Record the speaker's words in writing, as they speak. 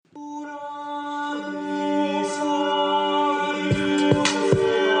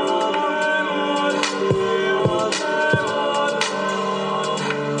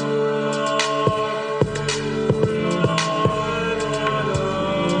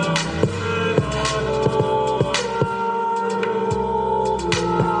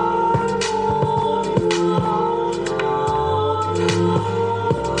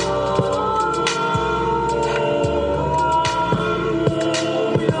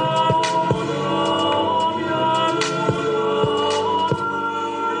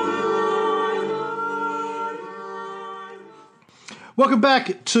Welcome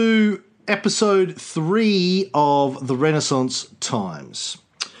back to episode 3 of the Renaissance Times.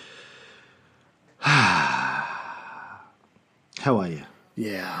 How are you?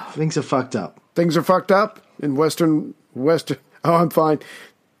 Yeah. Things are fucked up. Things are fucked up in Western. Oh, I'm fine.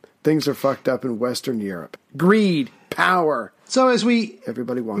 Things are fucked up in Western Europe. Greed, power. So as we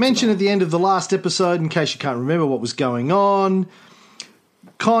Everybody wants mentioned at the end of the last episode, in case you can't remember what was going on,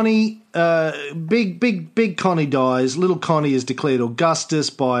 Conny, big Conny dies. Little Conny is declared Augustus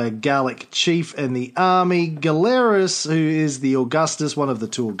by a Gallic chief and the army. Galerius, who is the Augustus, one of the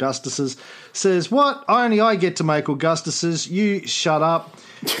two Augustuses, says, "What? I get to make Augustuses. You shut up."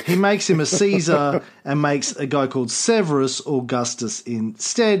 He makes him a Caesar and makes a guy called Severus Augustus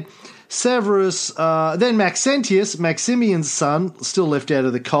instead. Severus, then Maxentius, Maximian's son, still left out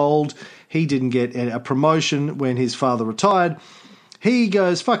of the cold. He didn't get a promotion when his father retired. He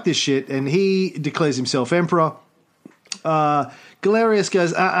goes, fuck this shit, and he declares himself emperor. Galerius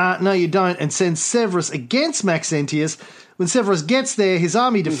goes, no you don't, and sends Severus against Maxentius. When Severus gets there, his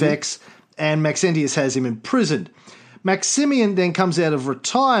army defects, and Maxentius has him imprisoned. Maximian then comes out of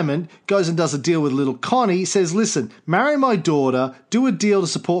retirement, goes and does a deal with little Conny, says, listen, marry my daughter, do a deal to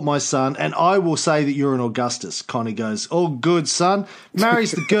support my son, and I will say that you're an Augustus. Conny goes, oh, good, son.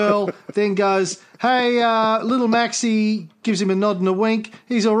 Marries the girl, then goes, hey, little Maxi, gives him a nod and a wink.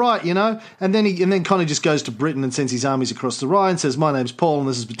 He's all right, you know. And then Conny just goes to Britain and sends his armies across the Rhine, says, my name's Paul and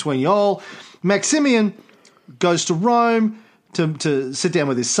this is between you all. Maximian goes to Rome to sit down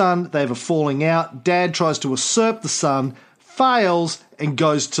with his son. They have a falling out. Dad tries to usurp the son, fails, and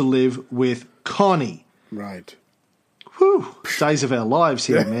goes to live with Conny. Right. Whew. Days of our lives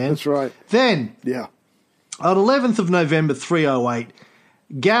here, man. That's right. Then, on 11th of November 308,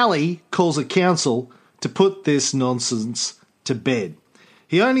 Galley calls a council to put this nonsense to bed.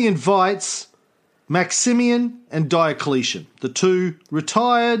 He only invites Maximian and Diocletian, the two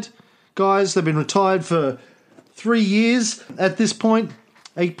retired guys. They've been retired for 3 years at this point.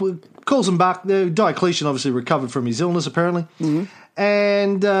 He calls them back. Diocletian obviously recovered from his illness, apparently. Mm-hmm.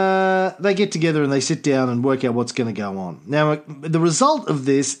 And they get together and they sit down and work out what's going to go on. Now, the result of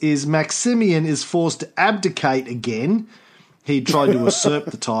this is Maximian is forced to abdicate again. He tried to usurp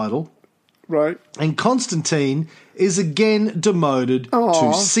the title. Right. And Constantine is again demoted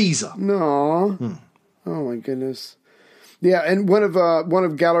to Caesar. No. Oh, my goodness. Yeah, and one of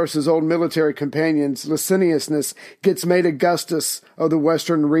Galerius' old military companions, Licinius, gets made Augustus of the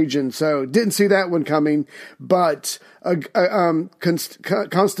western region. So didn't see that one coming. But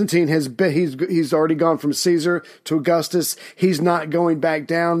Constantine he's already gone from Caesar to Augustus. He's not going back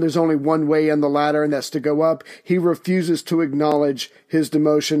down. There's only one way on the ladder, and that's to go up. He refuses to acknowledge his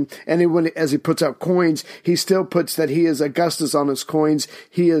demotion, and as he puts out coins, he still puts that he is Augustus on his coins.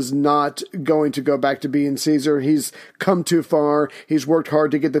 He is not going to go back to being Caesar. He's come too far. He's worked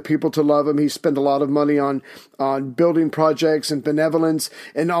hard to get the people to love him. He spent a lot of money on building projects and benevolence,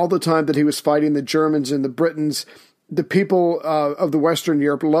 and all the time that he was fighting the Germans and the Britons, the people of the Western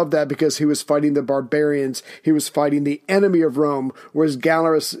Europe loved that because he was fighting the barbarians. He was fighting the enemy of Rome, whereas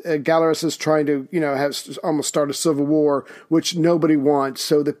Galerius is trying to, almost start a civil war, which nobody wants.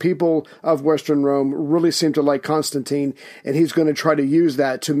 So the people of Western Rome really seem to like Constantine, and he's going to try to use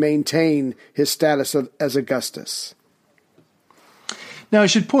that to maintain his status as Augustus. Now, I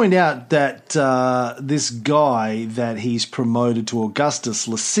should point out that this guy that he's promoted to Augustus,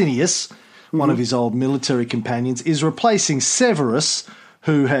 Licinius, one of his old military companions, is replacing Severus,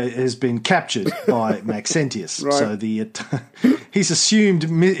 who has been captured by Maxentius. Right. So he's assumed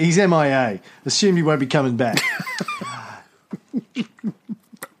he's MIA, assumed he won't be coming back.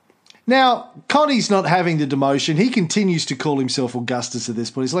 Now, Conny's not having the demotion. He continues to call himself Augustus at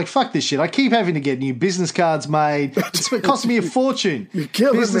this point. He's like, fuck this shit. I keep having to get new business cards made. It's costing me a fortune. You're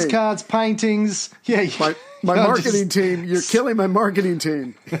killing business me. Cards, paintings. Yeah, my marketing team. You're killing my marketing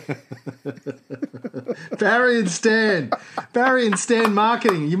team. Barry and Stan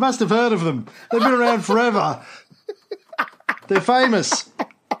Marketing. You must have heard of them. They've been around forever. They're famous.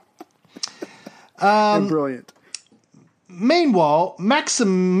 They're brilliant. Meanwhile,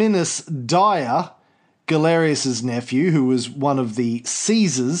 Maximinus Daia, Galerius' nephew, who was one of the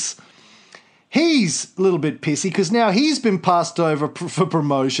Caesars, he's a little bit pissy because now he's been passed over for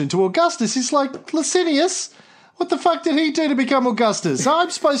promotion to Augustus. He's like, Licinius, what the fuck did he do to become Augustus?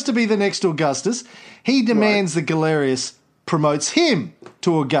 I'm supposed to be the next Augustus. He demands that Galerius promotes him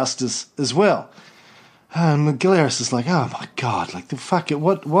to Augustus as well. And Galerius is like, oh my God, like the fuck it,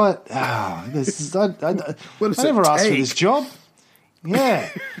 what? Oh, this is, I never asked for this job. Yeah.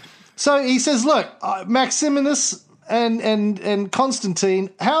 So he says, look, Maximinus and Constantine,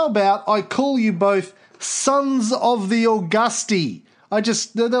 how about I call you both sons of the Augusti?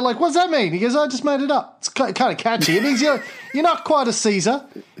 They're like, what's that mean? He goes, I just made it up. It's kind of catchy. It means you're not quite a Caesar.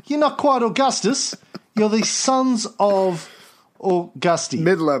 You're not quite Augustus. You're the sons of Augusti.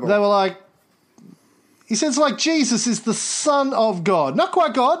 Mid-level. They were like, he says, like, Jesus is the son of God. Not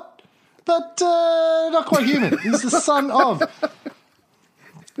quite God, but not quite human. He's the son of.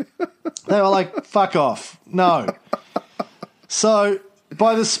 They were like, fuck off. No. So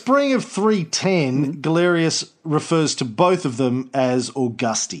by the spring of 310, Galerius refers to both of them as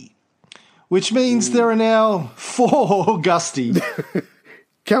Augusti, which means there are now 4 Augusti.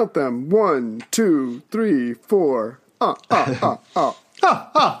 Count them. 1, 2, 3, 4.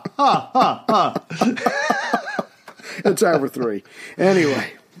 It's over 3.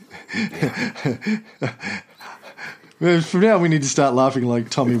 Anyway. From now, we need to start laughing like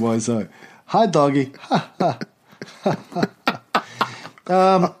Tommy Wiseau. Hi, doggy.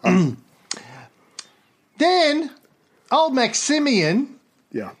 Then, old Maximian.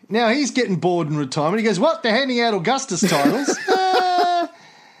 Yeah. Now he's getting bored in retirement. He goes, what? They're handing out Augustus titles?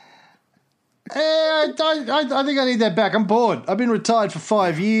 I think I need that back. I'm bored. I've been retired for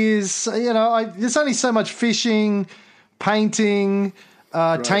 5 years. There's only so much fishing, painting,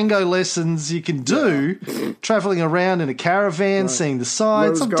 tango lessons you can do, traveling around in a caravan, seeing the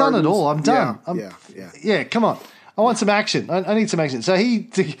sights. I've done it all. I'm done. Yeah, come on. I want some action. I need some action. So he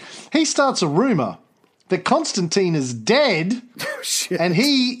starts a rumour that Constantine is dead, and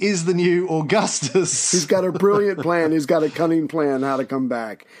he is the new Augustus. He's got a brilliant plan. He's got a cunning plan how to come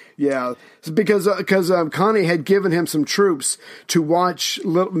back. Yeah, because Conny had given him some troops to watch,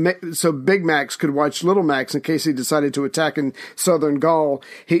 so Big Max could watch Little Max in case he decided to attack in southern Gaul.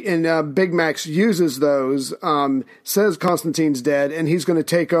 Big Max uses those, says Constantine's dead, and he's going to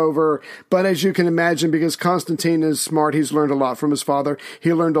take over. But as you can imagine, because Constantine is smart, he's learned a lot from his father.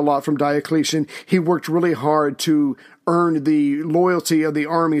 He learned a lot from Diocletian. He worked really hard to earn the loyalty of the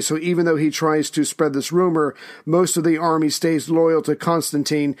army. So even though he tries to spread this rumor, most of the army stays loyal to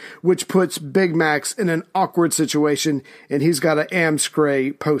Constantine, which puts Big Max in an awkward situation, and he's got to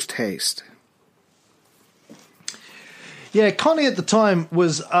amscray post haste. Yeah, Conny at the time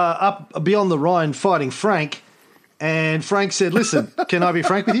was up beyond the Rhine fighting Frank, and Frank said, listen, can I be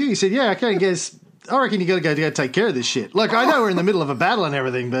frank with you? He said, yeah, okay, I reckon you got to go take care of this shit. Look, I know we're in the middle of a battle and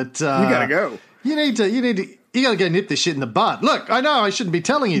everything, but you got to go. You got to go nip this shit in the bud. Look, I know I shouldn't be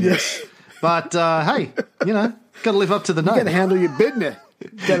telling you this, but hey, got to live up to the name. You got to handle your business.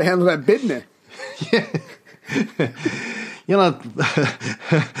 You got to handle that business. Yeah.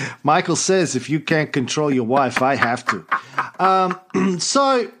 Michael says, if you can't control your wife, I have to.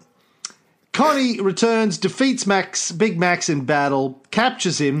 So Conny returns, defeats Big Max in battle,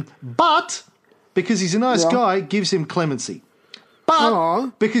 captures him, but because he's a nice guy, gives him clemency.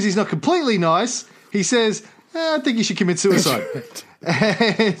 But because he's not completely nice, he says, I think you should commit suicide.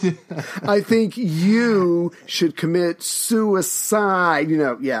 I think you should commit suicide.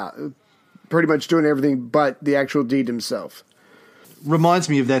 Pretty much doing everything but the actual deed himself. Reminds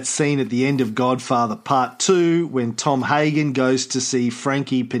me of that scene at the end of Godfather Part 2 when Tom Hagen goes to see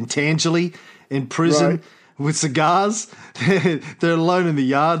Frankie Pentangeli in prison with cigars. They're alone in the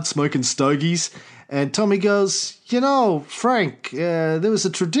yard smoking stogies. And Tommy goes, Frank, there was a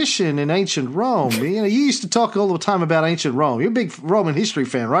tradition in ancient Rome. You used to talk all the time about ancient Rome. You're a big Roman history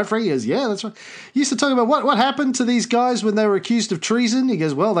fan, right, Frank? He goes, yeah, that's right. You used to talk about what happened to these guys when they were accused of treason. He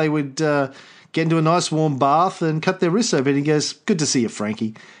goes, well, they would get into a nice warm bath and cut their wrists open. He goes, good to see you,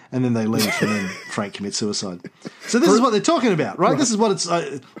 Frankie. And then they leave, and then Frank commits suicide. So this is what they're talking about, right? This is what it's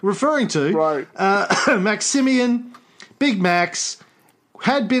referring to. Right. Maximian, Big Max,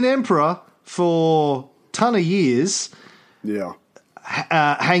 had been emperor for a ton of years,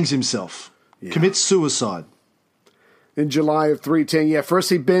 hangs himself, commits suicide. In July of 310. First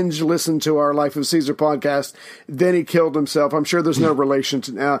he binge listened to our Life of Caesar podcast, then he killed himself. I'm sure there's no relation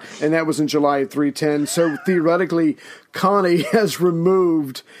to now, and that was in July of 310. So theoretically, Conny has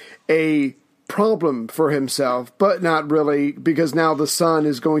removed a problem for himself, but not really, because now the son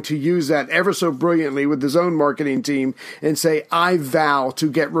is going to use that ever so brilliantly with his own marketing team and say, I vow to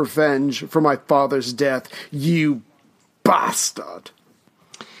get revenge for my father's death, you bastard.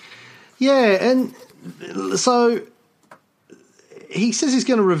 Yeah, and so he says he's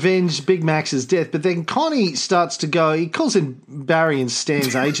going to revenge Big Max's death, but then Conny starts to go, he calls in Barry and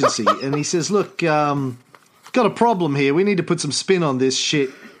Stan's agency, and he says, look, got a problem here. We need to put some spin on this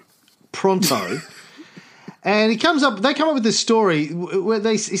shit pronto. And they come up with this story where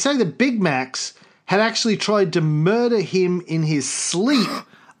they say that Big Max had actually tried to murder him in his sleep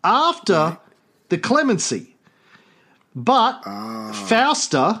after the clemency. But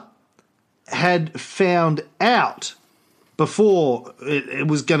Fausta had found out before it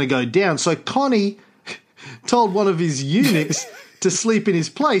was going to go down. So Conny told one of his eunuchs to sleep in his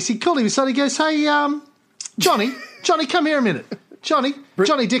place. He called him his son. He goes, "Hey, Johnny, come here a minute. Johnny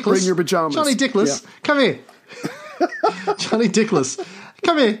Dickless. Bring your pajamas. Johnny Dickless, come here. Johnny Dickless,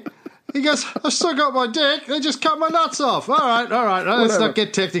 come here." He goes, "I've still got my dick. They just cut my nuts off." All right. Let's not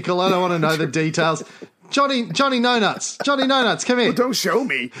get technical. I don't want to know the details. Johnny No Nuts, come here. Well, don't show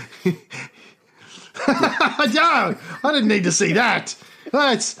me. I didn't need to see that.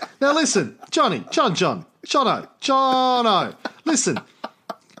 Now listen, Jono. Listen,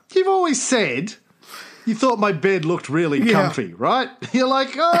 you've always said you thought my bed looked really comfy, right? You're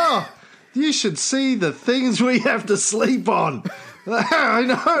like, you should see the things we have to sleep on. I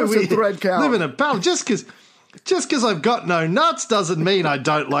know we live in a palace. Just because I've got no nuts doesn't mean I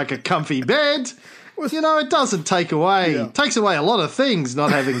don't like a comfy bed. It doesn't take away. It takes away a lot of things,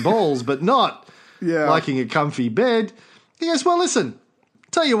 not having balls, but not liking a comfy bed. He goes, "Well, listen,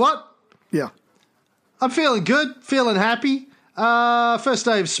 tell you what. Yeah. I'm feeling good, feeling happy. First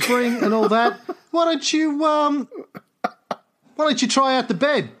day of spring and all that. Why don't you try out the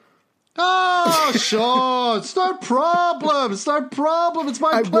bed?" "Oh, sure. It's no problem. It's my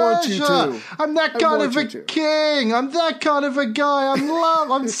pleasure. Want you to. I'm that kind of a king. I'm that kind of a guy.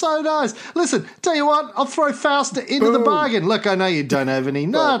 I'm so nice. Listen, tell you what, I'll throw Fausta into the bargain. Look, I know you don't have any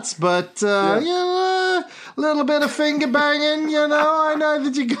nuts, but, a little bit of finger banging, I know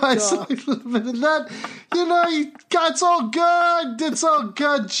that you guys like a little bit of that. It's all good. It's all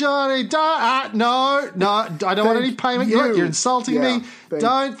good, Johnny. No, I don't want any payment. You're insulting me.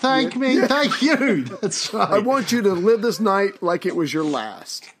 Don't thank me. Yeah. Thank you. That's right. I want you to live this night like it was your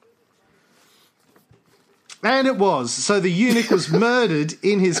last. And it was. So the eunuch was murdered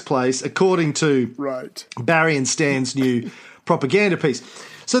in his place, according to Barry and Stan's new propaganda piece.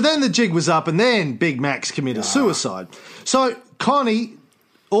 So then the jig was up, and then Big Max committed suicide. So Conny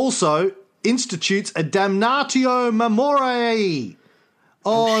also institutes a damnatio memoriae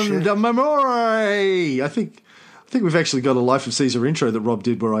on the memoriae. I think we've actually got a Life of Caesar intro that Rob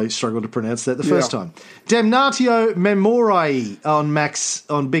did where I struggled to pronounce that the first time. Damnatio memoriae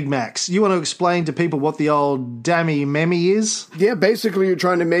on Big Max. You want to explain to people what the old dammy memmy is? Yeah, basically you're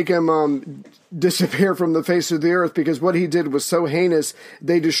trying to make him disappear from the face of the earth because what he did was so heinous,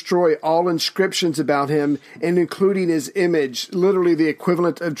 they destroy all inscriptions about him and including his image, literally the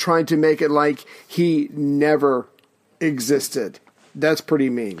equivalent of trying to make it like he never existed. That's pretty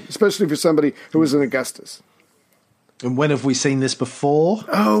mean, especially for somebody who was an Augustus. And when have we seen this before?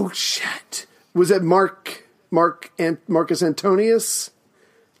 Oh, shit. Was it Marcus Antonius?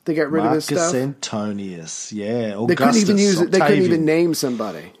 They got rid of this stuff? Marcus Antonius, yeah. Augustus, they couldn't even use it. They couldn't Octavian. even name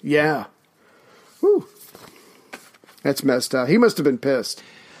somebody. Yeah. Whew. That's messed up. He must have been pissed.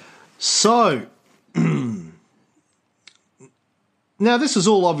 So, now this is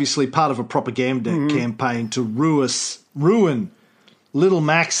all obviously part of a propaganda campaign to ruin Little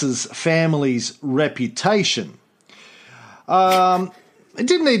Max's family's reputation. It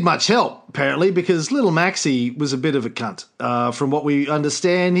didn't need much help, apparently, because Little Maxi was a bit of a cunt. From what we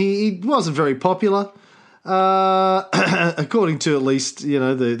understand, he wasn't very popular, according to at least,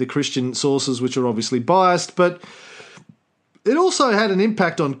 the Christian sources, which are obviously biased. But it also had an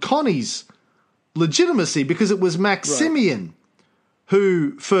impact on Conny's legitimacy because it was Maximian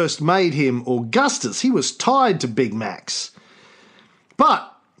who first made him Augustus. He was tied to Big Max. But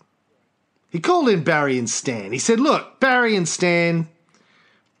he called in Barry and Stan. He said, "Look, Barry and Stan,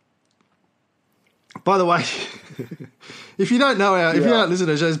 by the way, if you don't know if you don't listen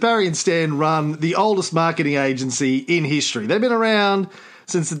to our shows, Barry and Stan run the oldest marketing agency in history. They've been around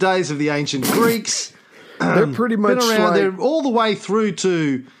since the days of the ancient Greeks. They're pretty much been around there all the way through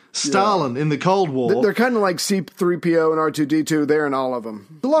to Stalin in the Cold War. They're kind of like C-3PO and R2-D2. They're in all of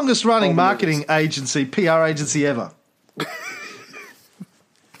them. The longest running marketing agency, PR agency ever.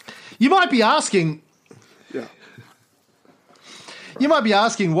 You might be asking... You might be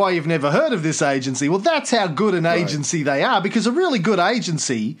asking why you've never heard of this agency. Well, that's how good an agency they are, because a really good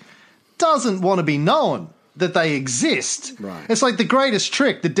agency doesn't want to be known that they exist. Right. It's like the greatest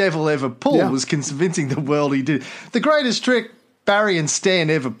trick the devil ever pulled was convincing the world he did. The greatest trick Barry and Stan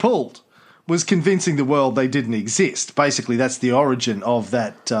ever pulled was convincing the world they didn't exist. Basically, that's the origin of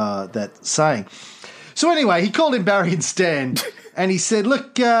that saying. So anyway, he called in Barry and Stan and he said,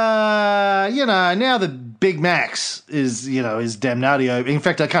 "Look, now that Big Max is damnatio. In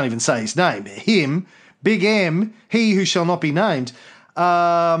fact, I can't even say his name. Him, Big M, he who shall not be named,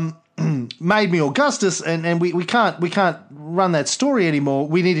 made me Augustus, and we can't run that story anymore.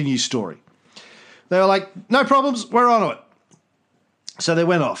 We need a new story." They were like, "No problems, we're on it." So they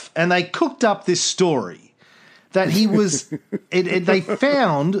went off and they cooked up this story that he was. They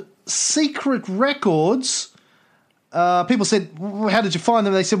found secret records. People said, well, how did you find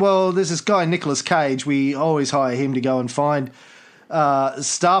them? They said, well, there's this guy, Nicolas Cage. We always hire him to go and find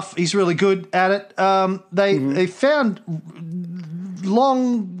stuff. He's really good at it. They found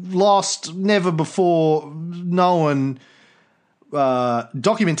long lost, never before known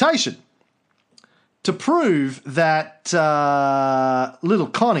documentation to prove that little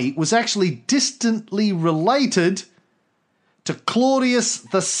Conny was actually distantly related to Claudius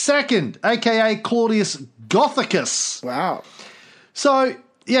II, a.k.a. Claudius Gothicus. Wow. So,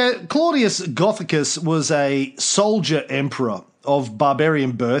 yeah, Claudius Gothicus was a soldier emperor of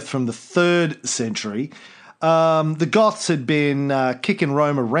barbarian birth from the 3rd century. The Goths had been kicking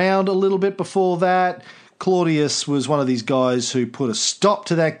Rome around a little bit before that. Claudius was one of these guys who put a stop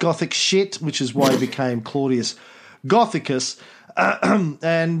to that Gothic shit, which is why he became Claudius Gothicus.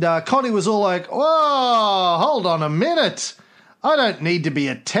 And Conny was all like, whoa, hold on a minute. I don't need to be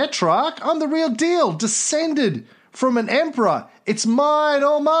a tetrarch. I'm the real deal, descended from an emperor. It's mine,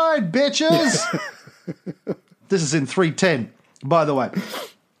 all mine, bitches. This is in 310, by the way.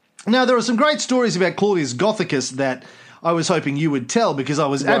 Now, there are some great stories about Claudius Gothicus that I was hoping you would tell, because I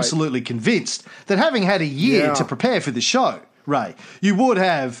was absolutely convinced that having had a year to prepare for the show, Ray, you would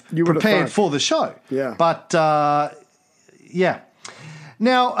have prepared for the show. Yeah. But, yeah.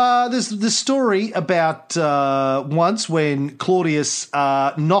 Now, there's the story about once when Claudius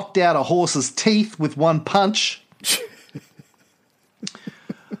knocked out a horse's teeth with one punch.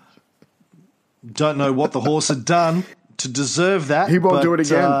 Don't know what the horse had done to deserve that. He won't do it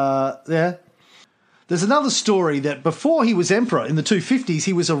again. Yeah. There's another story that before he was emperor in the 250s,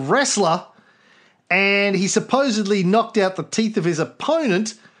 he was a wrestler, and he supposedly knocked out the teeth of his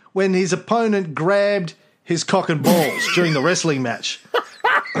opponent when his opponent grabbed his cock and balls during the wrestling match.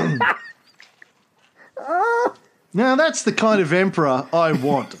 Now, that's the kind of emperor I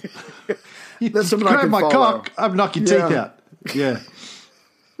want. You grab my cock, I'd knock your teeth out. Yeah.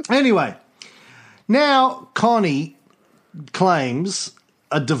 Anyway, now Conny claims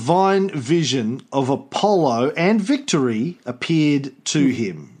a divine vision of Apollo and victory appeared to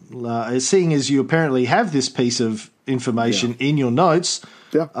him. Seeing as you apparently have this piece of information in your notes,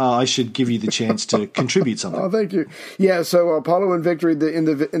 I should give you the chance to contribute something. Oh, thank you. Yeah, so Apollo and victory in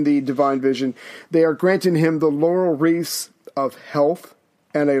the divine vision, they are granting him the laurel wreaths of health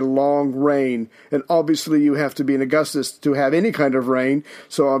and a long reign. And obviously you have to be an Augustus to have any kind of reign,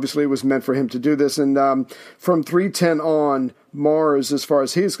 so obviously it was meant for him to do this. And from 310 on, Mars, as far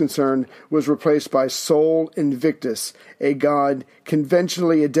as he is concerned, was replaced by Sol Invictus, a god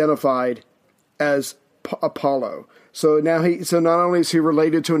conventionally identified as Apollo. So now not only is he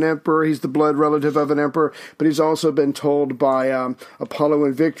related to an emperor, he's the blood relative of an emperor, but he's also been told by Apollo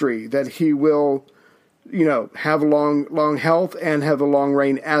in victory that he will, have long health and have a long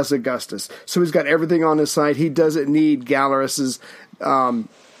reign as Augustus. So he's got everything on his side. He doesn't need Galerius's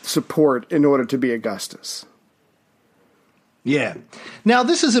support in order to be Augustus. Yeah. Now,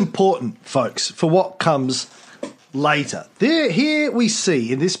 this is important, folks, for what comes later. Here we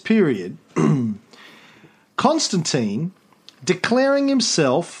see, in this period, Constantine declaring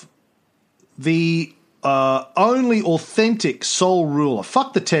himself the only authentic sole ruler.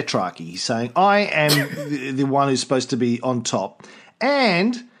 Fuck the tetrarchy. He's saying, I am the one who's supposed to be on top.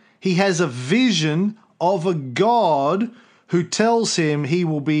 And he has a vision of a god who tells him he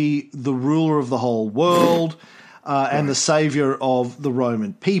will be the ruler of the whole world and the savior of the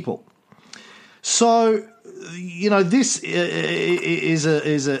Roman people. So, this is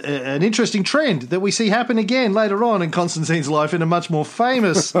an interesting trend that we see happen again later on in Constantine's life in a much more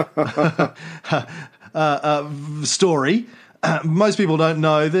famous story. Most people don't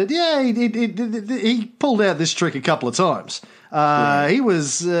know that, he pulled out this trick a couple of times. He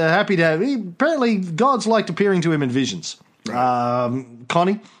was happy to have... apparently, gods liked appearing to him in visions.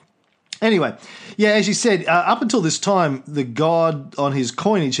 Conny? Anyway, as you said, up until this time, the god on his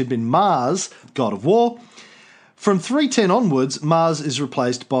coinage had been Mars, god of war. From 310 onwards, Mars is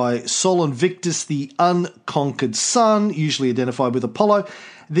replaced by Sol Invictus, the unconquered sun, usually identified with Apollo.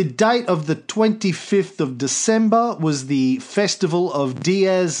 The date of the 25th of December was the festival of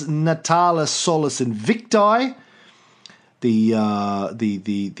Dies Natalis Solis Invicti, the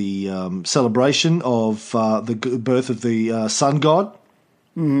celebration of the birth of the sun god.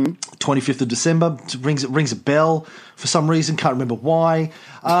 25th of December, rings a bell for some reason, can't remember why.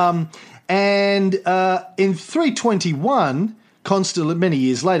 And in 321, many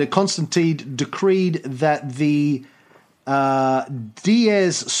years later, Constantine decreed that the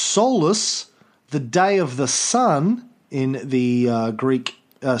Dies Solis, the day of the sun in the Greek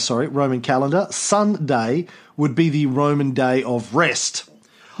Roman calendar, Sunday would be the Roman day of rest.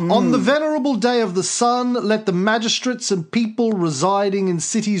 On the venerable day of the sun, let the magistrates and people residing in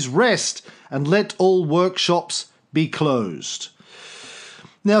cities rest, and let all workshops be closed.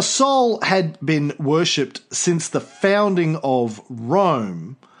 Now, Sol had been worshipped since the founding of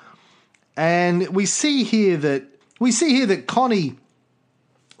Rome, and we see here that Conny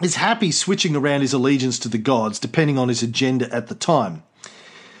is happy switching around his allegiance to the gods, depending on his agenda at the time.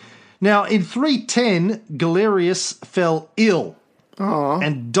 Now, in 310, Galerius fell ill. Aww.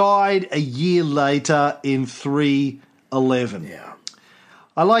 And died a year later in 311. Yeah.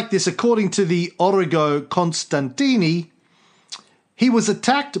 I like this. According to the Apollo Constantine, he was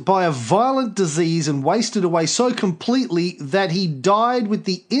attacked by a violent disease and wasted away so completely that he died with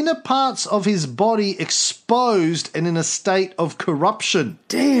the inner parts of his body exposed and in a state of corruption.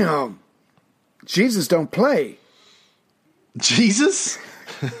 Damn. Jesus don't play. Jesus?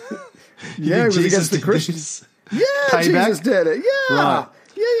 Yeah, it was against the Christians. Yeah, Payback? Jesus did it. Yeah. Right.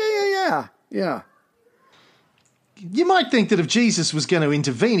 Yeah. You might think that if Jesus was going to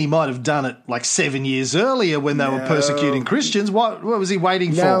intervene, he might have done it like 7 years earlier when they were persecuting Christians. What was he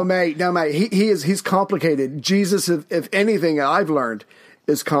waiting for? No, mate. He's complicated. Jesus, if anything I've learned,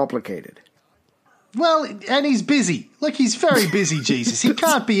 is complicated. Well, and he's busy. Like, he's very busy, Jesus. He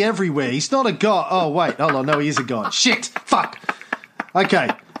can't be everywhere. He's not a god. Oh, wait. Hold on. No, he is a god. Shit. Fuck. Okay.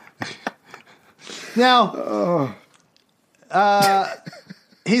 Now,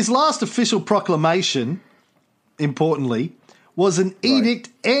 his last official proclamation, importantly, was an edict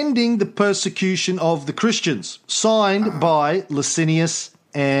ending the persecution of the Christians, signed by Licinius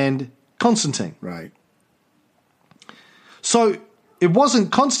and Constantine. Right. So it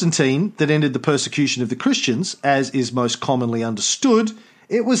wasn't Constantine that ended the persecution of the Christians, as is most commonly understood.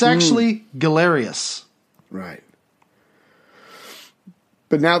 It was actually Galerius. Right.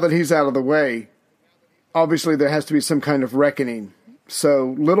 But now that he's out of the way, obviously there has to be some kind of reckoning.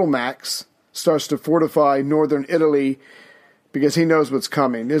 So little Max starts to fortify northern Italy because he knows what's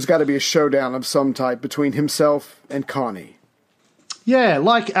coming. There's got to be a showdown of some type between himself and Conny. Yeah,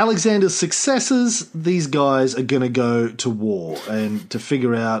 like Alexander's successors, these guys are going to go to war and to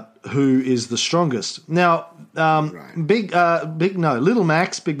figure out who is the strongest. Now, Little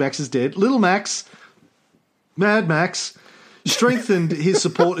Max, Big Max is dead. Little Max, Mad Max, strengthened his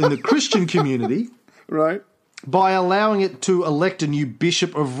support in the Christian community. Right. By allowing it to elect a new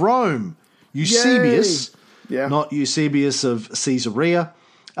bishop of Rome, Eusebius, not Eusebius of Caesarea.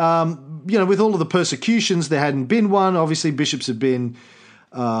 With all of the persecutions, there hadn't been one. Obviously, bishops had been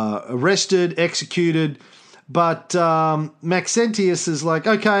arrested, executed. But Maxentius is like,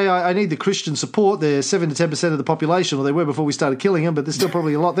 okay, I need the Christian support. They're 7 to 10% of the population, or they were before we started killing them, but there's still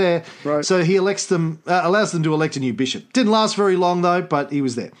probably a lot there. Right. So he allows them to elect a new bishop. Didn't last very long, though, but he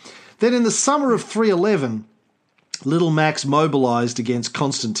was there. Then in the summer of 311, Little Max mobilized against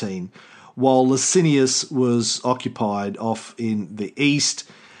Constantine, while Licinius was occupied off in the east.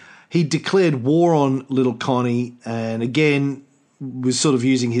 He declared war on Little Conny, and again was sort of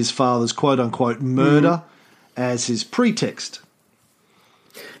using his father's quote-unquote murder as his pretext.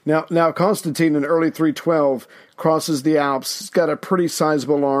 Now Constantine in early 312 crosses the Alps. He's got a pretty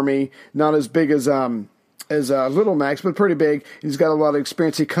sizable army, not as big as Little Max, but pretty big. He's got a lot of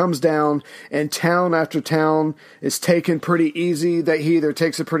experience. He comes down, and town after town is taken pretty easy. He either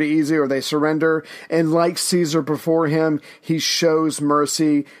takes it pretty easy or they surrender. And like Caesar before him, he shows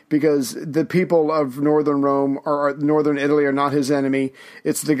mercy because the people of northern Rome or northern Italy are not his enemy.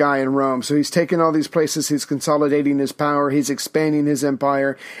 It's the guy in Rome. So he's taking all these places. He's consolidating his power. He's expanding his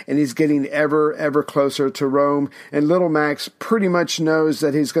empire, and he's getting ever, ever closer to Rome. And Little Max pretty much knows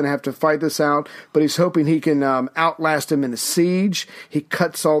that he's going to have to fight this out, but he's hoping he can outlast him in a siege. He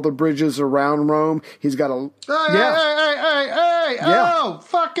cuts all the bridges around Rome. He's got a... Hey, oh,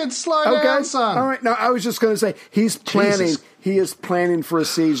 fucking slow down, son. All right, now I was just going to say, he's planning... Jesus. He is planning for a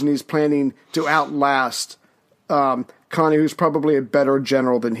siege, and he's planning to outlast Conny, who's probably a better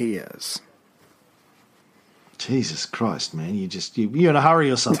general than he is. Jesus Christ, man. You're in a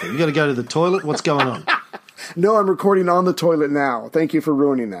hurry or something. You got to go to the toilet? What's going on? No, I'm recording on the toilet now. Thank you for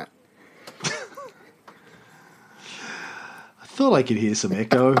ruining that. I thought I could hear some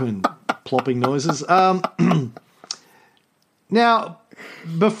echo and plopping noises. Now,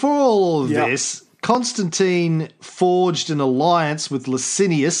 before all of this, Constantine forged an alliance with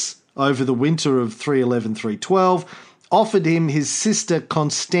Licinius over the winter of 311-312, offered him his sister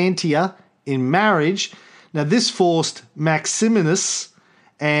Constantia in marriage. Now, this forced Maximinus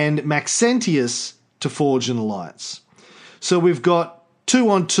and Maxentius to forge an alliance. So we've got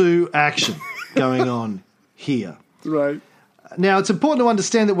 2-on-2 action going on here. Right. Now, it's important to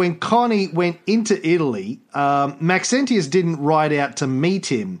understand that when Conny went into Italy, Maxentius didn't ride out to meet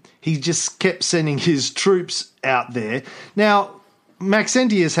him. He just kept sending his troops out there. Now,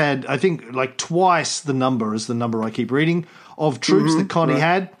 Maxentius had, I think, like twice the number as the number I keep reading of troops that Conny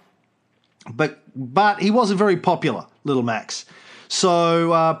had, but he wasn't very popular, little Max.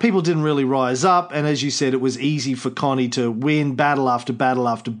 So people didn't really rise up, and as you said, it was easy for Conny to win battle after battle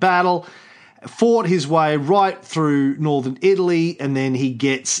after battle, fought his way right through northern Italy, and then he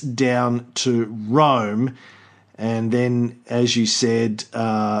gets down to Rome, and then, as you said,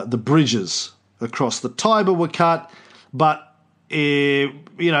 the bridges across the Tiber were cut, but little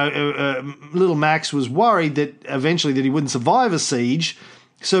Max was worried that eventually that he wouldn't survive a siege,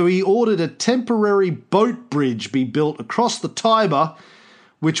 so he ordered a temporary boat bridge be built across the Tiber,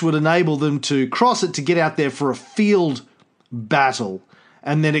 which would enable them to cross it to get out there for a field battle,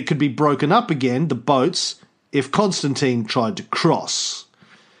 and then it could be broken up again, the boats, if Constantine tried to cross.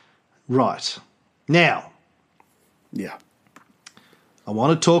 Right. Now, I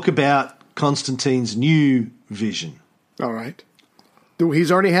want to talk about Constantine's new vision. All right.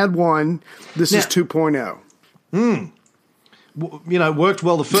 He's already had one. This is 2.0. Worked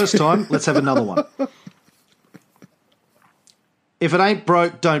well the first time. Let's have another one. If it ain't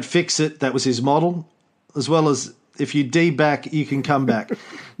broke, don't fix it. That was his model. As well as if you back, you can come back.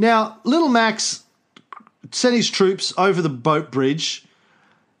 Now, little Max sent his troops over the boat bridge.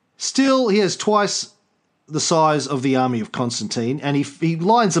 Still, he has twice the size of the army of Constantine, and he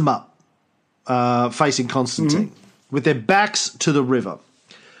lines them up facing Constantine with their backs to the river.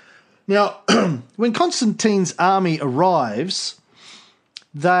 Now, when Constantine's army arrives,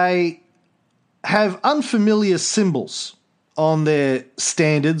 they have unfamiliar symbols on their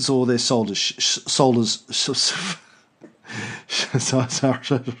standards or their shoulders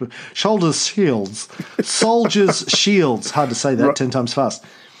shields. Soldiers' shields. Hard to say that 10 times fast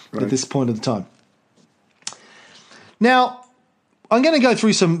at this point of the time. Now, I'm going to go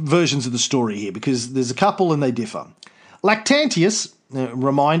through some versions of the story here because there's a couple and they differ. Lactantius,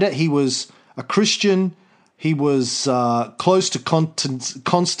 reminder, he was a Christian. He was close to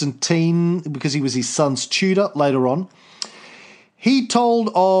Constantine because he was his son's tutor later on. He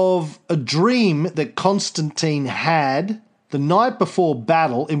told of a dream that Constantine had the night before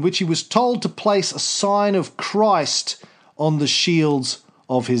battle in which he was told to place a sign of Christ on the shields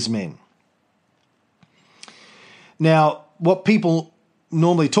of his men. Now, what people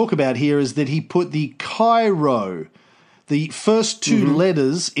normally talk about here is that he put the Chi-Rho, the first two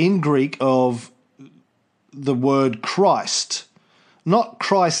letters in Greek of the word Christ, not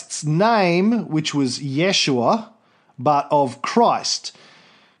Christ's name, which was Yeshua, but of Christ.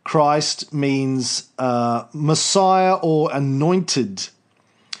 Christ means Messiah or anointed.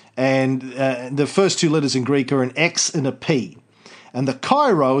 And the first two letters in Greek are an X and a P. And the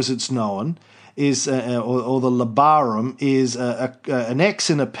Chi-Rho, as it's known, is or the labarum, is an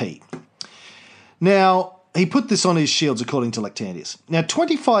X and a P. Now, he put this on his shields, according to Lactantius. Now,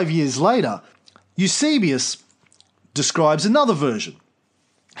 25 years later, Eusebius describes another version.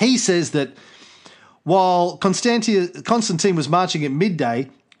 He says that while Constantine was marching at midday,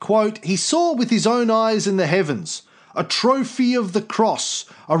 quote, he saw with his own eyes in the heavens a trophy of the cross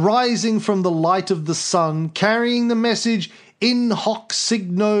arising from the light of the sun, carrying the message in hoc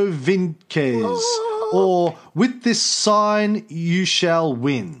signo vinces, or with this sign you shall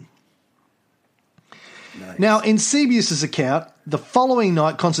win. Nice. Now, in Eusebius' account, the following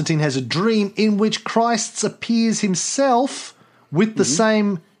night Constantine has a dream in which Christ appears himself with the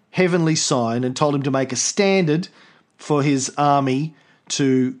same heavenly sign and told him to make a standard for his army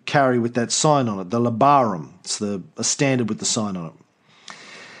to carry with that sign on it, the labarum. It's a standard with the sign on it.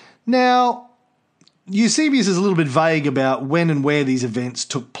 Now, Eusebius is a little bit vague about when and where these events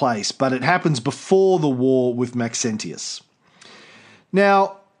took place, but it happens before the war with Maxentius.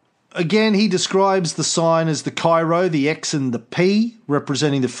 Now, again, he describes the sign as the Chi-Rho, the X and the P,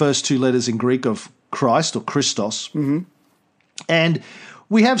 representing the first two letters in Greek of Christ or Christos. And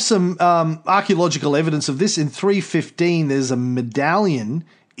we have some archaeological evidence of this. In 315, there's a medallion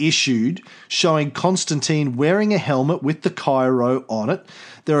issued showing Constantine wearing a helmet with the Chi-Rho on it.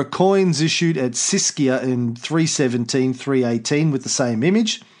 There are coins issued at Siscia in 317, 318 with the same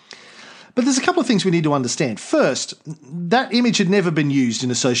image. But there's a couple of things we need to understand. First, that image had never been used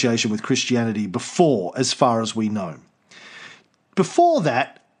in association with Christianity before, as far as we know. Before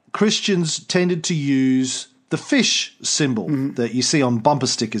that, Christians tended to use the fish symbol that you see on bumper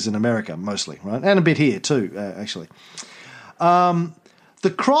stickers in America, mostly, right? And a bit here too, actually.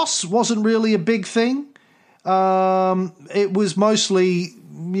 The cross wasn't really a big thing. It was mostly,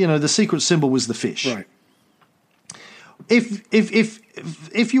 the secret symbol was the fish. Right.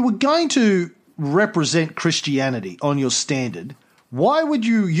 if you were going to represent Christianity on your standard, why would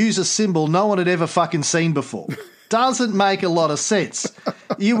you use a symbol no one had ever fucking seen before? Doesn't make a lot of sense.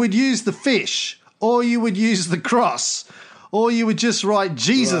 You would use the fish, or you would use the cross, or you would just write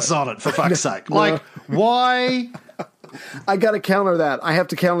Jesus on it, for fuck's sake. Like, why? I got to counter that. I have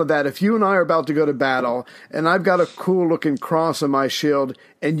to counter that. If you and I are about to go to battle, and I've got a cool-looking cross on my shield,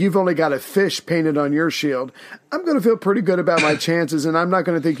 and you've only got a fish painted on your shield, I'm going to feel pretty good about my chances, and I'm not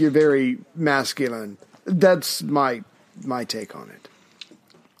going to think you're very masculine. That's my take on it.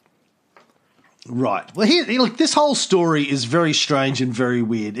 Right. Well, here, look, this whole story is very strange and very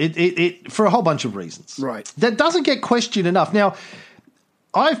weird. It for a whole bunch of reasons. Right. That doesn't get questioned enough. Now,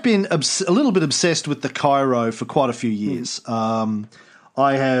 I've been a little bit obsessed with the Cairo for quite a few years.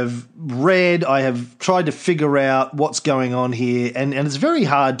 I have read, I have tried to figure out what's going on here, and it's very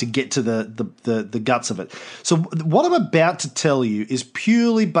hard to get to the guts of it. So what I'm about to tell you is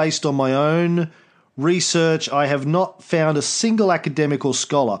purely based on my own research. I have not found a single academic or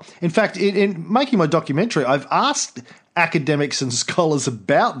scholar. In fact, in making my documentary, I've asked academics and scholars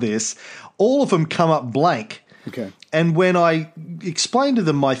about this. All of them come up blank. Okay. And when I explained to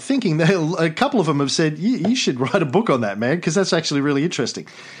them my thinking, a couple of them have said, you should write a book on that, man, because that's actually really interesting.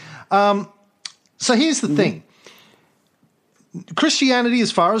 So here's the thing. Christianity,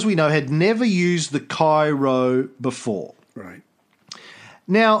 as far as we know, had never used the Cairo before. Right.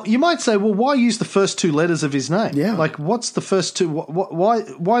 Now, you might say, well, why use the first two letters of his name? Yeah. Like, what's the first two?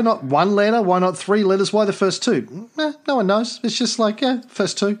 Why not one letter? Why not three letters? Why the first two? No one knows. It's just like,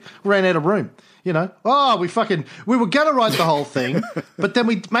 first two. Ran out of room. You know, we were going to write the whole thing, but then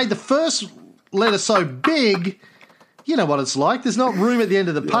we made the first letter so big, you know what it's like. There's not room at the end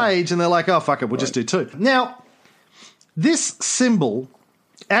of the page, and they're like, oh, fuck it, we'll just do two. Now, this symbol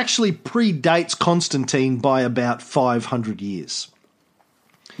actually predates Constantine by about 500 years.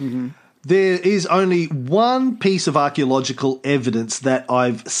 Mm-hmm. There is only one piece of archaeological evidence that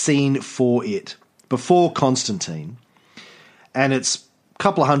I've seen for it before Constantine, and it's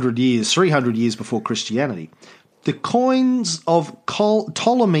couple of 100 years, 300 years before Christianity. The coins of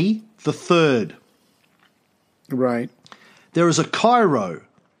Ptolemy III. Right. There is a Cairo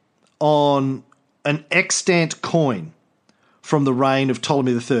on an extant coin from the reign of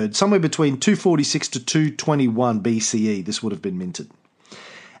Ptolemy III, somewhere between 246 to 221 BCE. This would have been minted.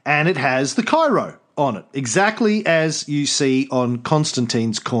 And it has the Cairo on it, exactly as you see on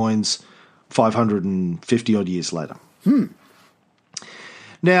Constantine's coins 550 odd years later.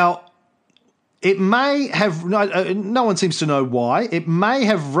 Now, it may have, no one seems to know why, it may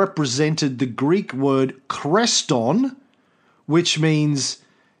have represented the Greek word kreston, which means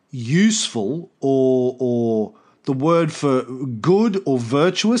useful, or the word for good or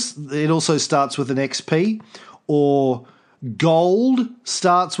virtuous. It also starts with an XP, or gold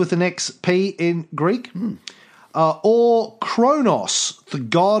starts with an XP in Greek, or Kronos, the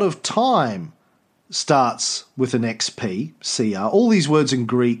god of time, starts with an XP, CR. All these words in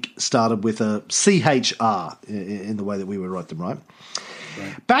Greek started with a CHR in the way that we would write them, right?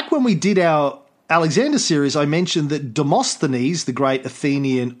 Back when we did our Alexander series, I mentioned that Demosthenes, the great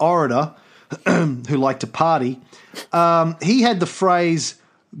Athenian orator who liked to party, he had the phrase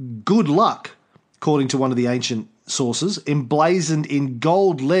good luck, according to one of the ancient sources, emblazoned in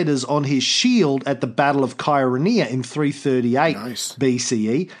gold letters on his shield at the Battle of Chaeronea in 338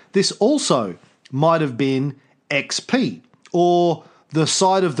 BCE. This also might have been XP, or the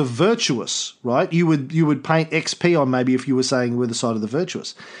side of the virtuous, right? You would paint XP on maybe if you were saying we're the side of the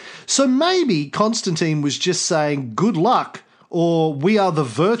virtuous. So maybe Constantine was just saying good luck, or we are the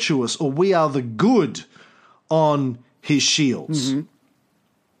virtuous, or we are the good on his shields.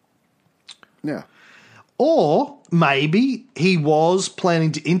 Mm-hmm. Yeah. Or maybe he was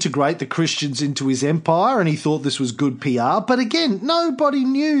planning to integrate the Christians into his empire and he thought this was good PR. But again, nobody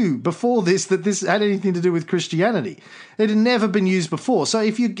knew before this that this had anything to do with Christianity. It had never been used before. So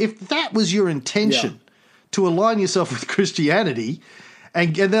if that was your intention, to align yourself with Christianity,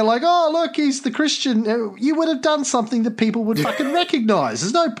 and they're like, oh, look, he's the Christian, you would have done something that people would fucking recognize.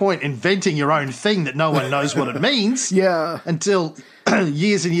 There's no point inventing your own thing that no one knows what it means until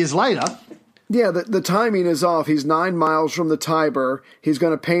years and years later. Yeah, the timing is off. He's 9 miles from the Tiber. He's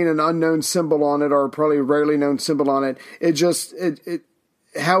going to paint an unknown symbol on it, or probably a rarely known symbol on it.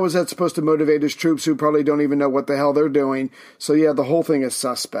 How is that supposed to motivate his troops who probably don't even know what the hell they're doing? So yeah, the whole thing is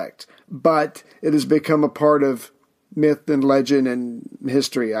suspect. But it has become a part of myth and legend and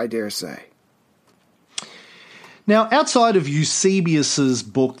history, I dare say. Now, outside of Eusebius's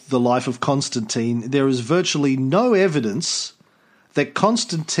book, The Life of Constantine, there is virtually no evidence that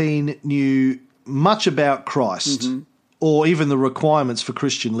Constantine knew much about Christ or even the requirements for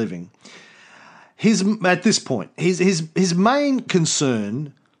Christian living. At this point, his main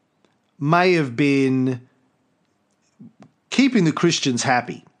concern may have been keeping the Christians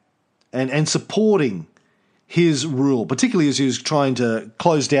happy and supporting his rule, particularly as he was trying to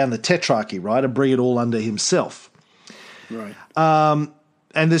close down the tetrarchy, right, and bring it all under himself. Right.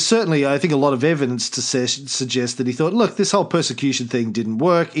 And there's certainly, I think, a lot of evidence to suggest that he thought, look, this whole persecution thing didn't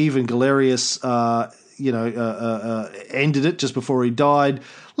work. Even Galerius, ended it just before he died.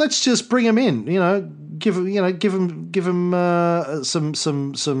 Let's just bring him in. Give him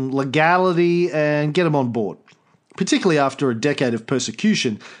some legality and get him on board. Particularly after a decade of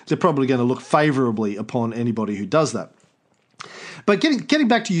persecution, they're probably going to look favourably upon anybody who does that. But getting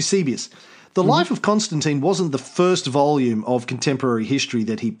back to Eusebius. The Life of Constantine wasn't the first volume of contemporary history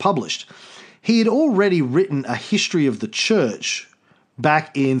that he published. He had already written a history of the church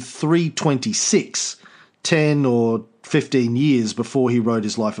back in 326, 10 or 15 years before he wrote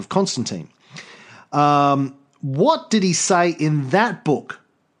his Life of Constantine. What did he say in that book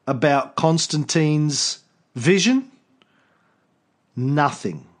about Constantine's vision?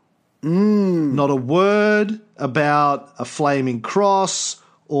 Nothing. Not a word about a flaming cross,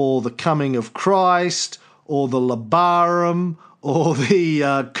 or the coming of Christ, or the labarum, or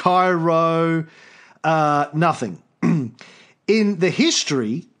the Cairo, nothing. In the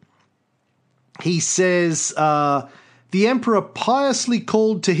history, he says, the emperor piously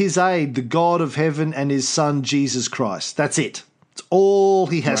called to his aid the God of heaven and his son Jesus Christ. That's it. It's all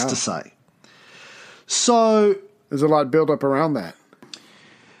he has to say. So there's a lot built up around that.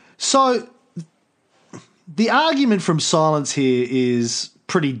 So the argument from silence here is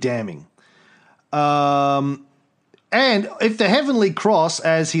pretty damning. And if the heavenly cross,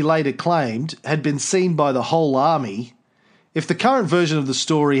 as he later claimed, had been seen by the whole army, if the current version of the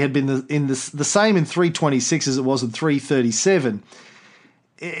story had been the same in 326 as it was in 337,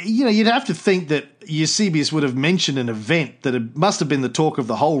 you'd have to think that Eusebius would have mentioned an event that must have been the talk of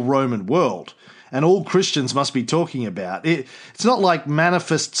the whole Roman world, and all Christians must be talking about. It's not like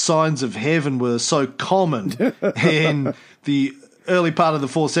manifest signs of heaven were so common in the early part of the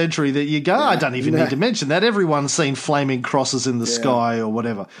 4th century that you go, I don't even need to mention that. Everyone's seen flaming crosses in the sky or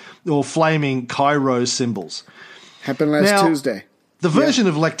whatever, or flaming Cairo symbols. Happened last Tuesday. The version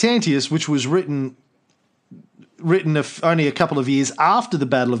of Lactantius, which was written only a couple of years after the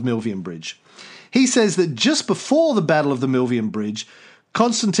Battle of Milvian Bridge, he says that just before the Battle of the Milvian Bridge,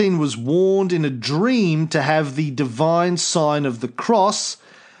 Constantine was warned in a dream to have the divine sign of the cross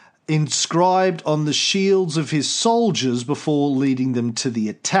inscribed on the shields of his soldiers before leading them to the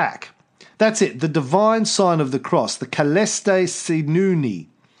attack. That's it, the divine sign of the cross, the Caeleste Sinuni.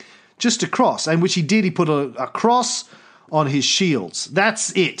 Just a cross, and which he did. He put a cross on his shields.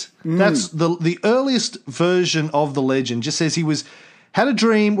 That's it. That's the earliest version of the legend. Just says he had a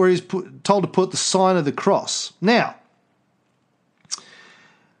dream where he was told to put the sign of the cross. Now,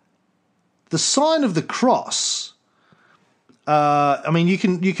 the sign of the cross. You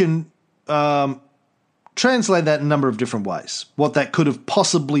can translate that in a number of different ways. What that could have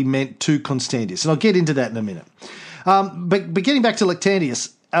possibly meant to Constantius, and I'll get into that in a minute. But getting back to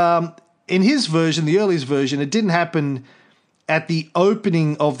Lactantius. In his version, the earliest version, it didn't happen at the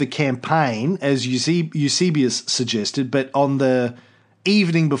opening of the campaign, as Eusebius suggested, but on the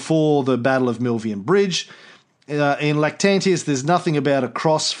evening before the Battle of Milvian Bridge. In Lactantius, there's nothing about a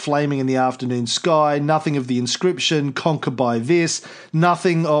cross flaming in the afternoon sky, nothing of the inscription, conquer by this,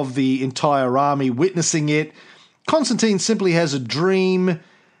 nothing of the entire army witnessing it. Constantine simply has a dream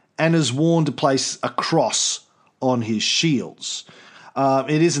and is warned to place a cross on his shields.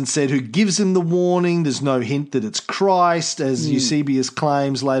 It isn't said who gives him the warning. There's no hint that it's Christ, as Eusebius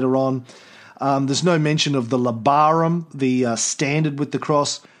claims later on. There's no mention of the labarum, the standard with the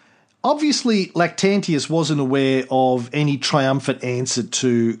cross. Obviously, Lactantius wasn't aware of any triumphant answer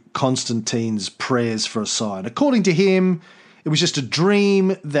to Constantine's prayers for a sign. According to him, it was just a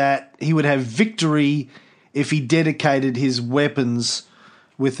dream that he would have victory if he dedicated his weapons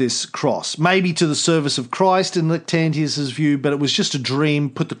with this cross. Maybe to the service of Christ in Lactantius' view, but it was just a dream,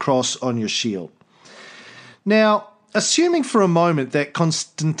 put the cross on your shield. Now, assuming for a moment that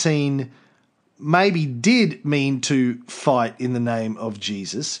Constantine maybe did mean to fight in the name of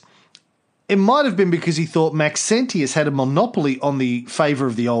Jesus, it might have been because he thought Maxentius had a monopoly on the favour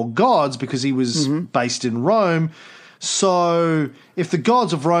of the old gods because he was based in Rome. So if the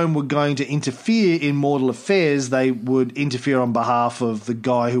gods of Rome were going to interfere in mortal affairs, they would interfere on behalf of the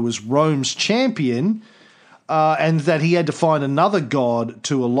guy who was Rome's champion, and that he had to find another god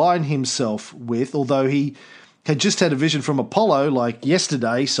to align himself with, although he had just had a vision from Apollo like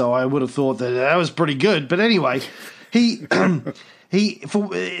yesterday, so I would have thought that was pretty good. But anyway, He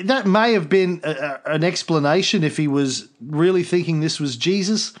that may have been an explanation if he was really thinking this was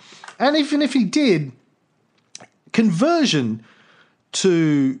Jesus, and even if he did, conversion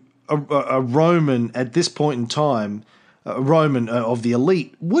to a Roman at this point in time, a Roman of the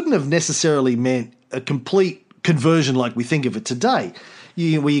elite, wouldn't have necessarily meant a complete conversion like we think of it today,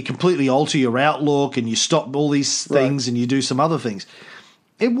 where you completely alter your outlook and you stop all these things and you do some other things.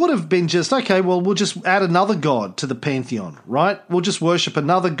 It would have been just, okay, well, we'll just add another god to the pantheon, right? We'll just worship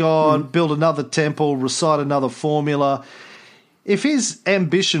another god, build another temple, recite another formula. If his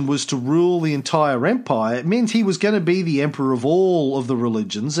ambition was to rule the entire empire, it meant he was going to be the emperor of all of the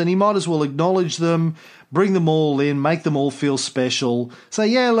religions, and he might as well acknowledge them, bring them all in, make them all feel special. Say,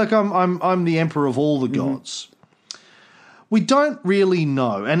 yeah, look, I'm the emperor of all the gods. We don't really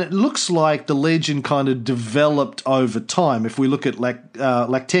know, and it looks like the legend kind of developed over time if we look at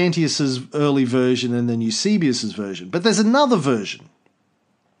Lactantius's early version and then Eusebius's version. But there's another version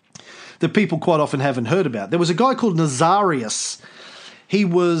that people quite often haven't heard about. There was a guy called Nazarius. He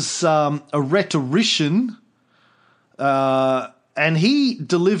was a rhetorician, and he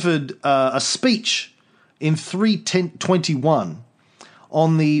delivered a speech in 321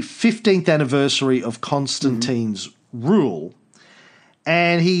 on the 15th anniversary of Constantine's rule,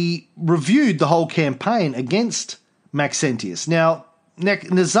 and he reviewed the whole campaign against Maxentius. Now,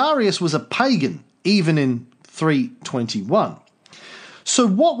 Nazarius was a pagan even in 321. So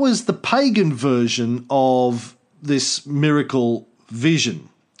what was the pagan version of this miracle vision?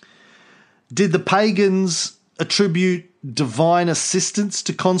 Did the pagans attribute divine assistance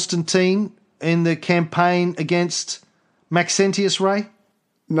to Constantine in the campaign against Maxentius, Ray?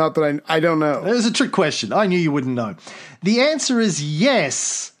 Not that I don't know. It was a trick question. I knew you wouldn't know. The answer is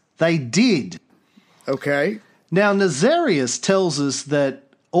yes, they did. Okay. Now, Nazarius tells us that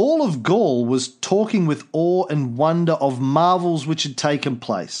all of Gaul was talking with awe and wonder of marvels which had taken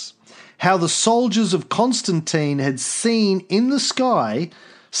place. How the soldiers of Constantine had seen in the sky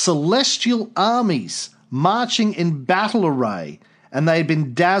celestial armies marching in battle array, and they had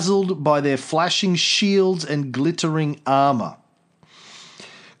been dazzled by their flashing shields and glittering armour.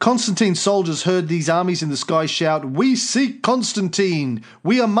 Constantine's soldiers heard these armies in the sky shout, "We seek Constantine!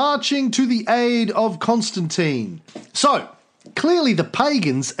 We are marching to the aid of Constantine!" So, clearly the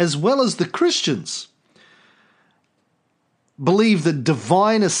pagans, as well as the Christians, believed that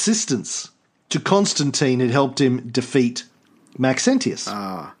divine assistance to Constantine had helped him defeat Maxentius.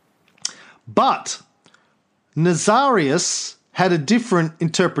 But Nazarius had a different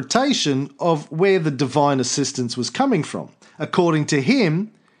interpretation of where the divine assistance was coming from. According to him,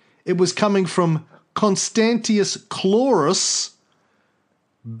 it was coming from Constantius Chlorus,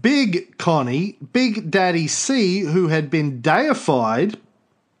 Big Conny, Big Daddy C, who had been deified,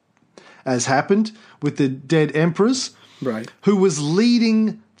 as happened with the dead emperors, who was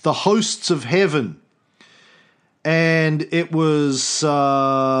leading the hosts of heaven. And it was, him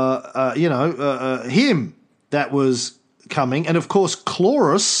that was coming. And of course,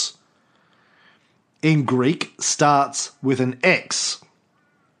 Chlorus in Greek starts with an X.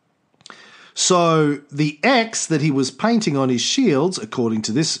 So the X that he was painting on his shields, according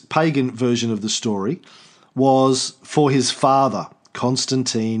to this pagan version of the story, was for his father,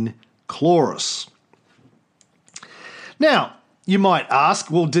 Constantine Chlorus. Now, you might ask,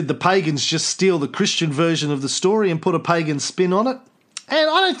 well, did the pagans just steal the Christian version of the story and put a pagan spin on it? And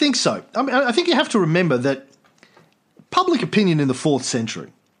I don't think so. I mean, I think you have to remember that public opinion in the 4th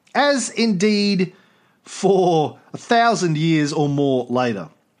century, as indeed for 1,000 years or more later,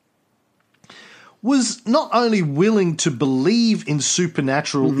 was not only willing to believe in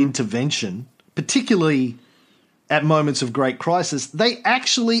supernatural intervention, particularly at moments of great crisis, they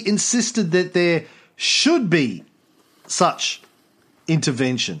actually insisted that there should be such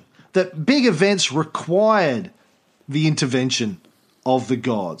intervention, that big events required the intervention of the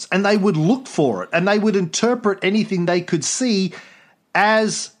gods, and they would look for it, and they would interpret anything they could see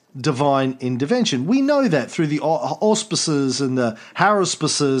as divine intervention. We know that through the auspices and the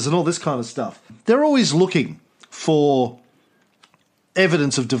haruspices and all this kind of stuff. They're always looking for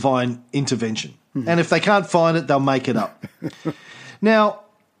evidence of divine intervention. And if they can't find it, they'll make it up. Now,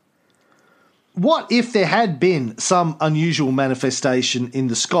 what if there had been some unusual manifestation in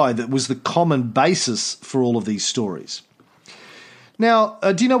the sky that was the common basis for all of these stories? Now,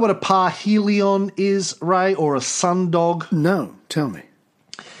 do you know what a parhelion is, Ray, or a sundog? No, tell me.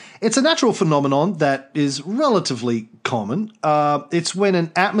 It's a natural phenomenon that is relatively common. It's when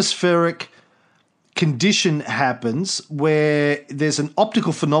an atmospheric condition happens where there's an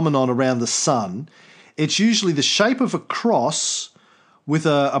optical phenomenon around the sun. It's usually the shape of a cross with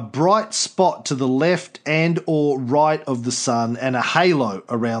a bright spot to the left and or right of the sun and a halo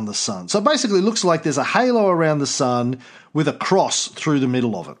around the sun. So basically it looks like there's a halo around the sun with a cross through the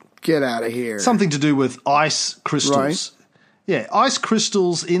middle of it. Get out of here. Something to do with ice crystals. Right. Yeah, ice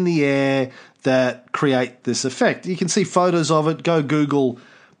crystals in the air that create this effect. You can see photos of it. Go Google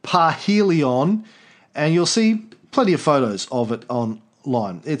parhelion and you'll see plenty of photos of it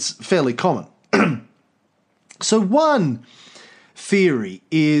online. It's fairly common. So one theory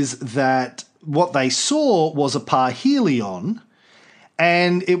is that what they saw was a parhelion,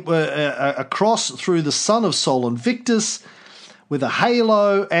 and it were a cross through the sun of Sol Invictus with a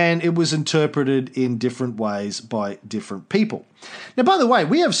halo, and it was interpreted in different ways by different people. Now, by the way,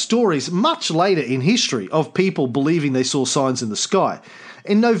 we have stories much later in history of people believing they saw signs in the sky.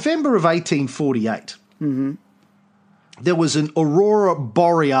 In November of 1848, there was an aurora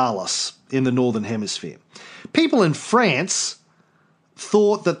borealis in the northern hemisphere. People in France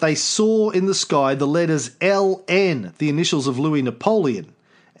thought that they saw in the sky the letters LN, the initials of Louis Napoleon,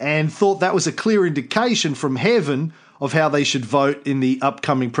 and thought that was a clear indication from heaven of how they should vote in the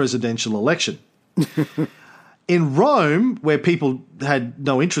upcoming presidential election. In Rome, where people had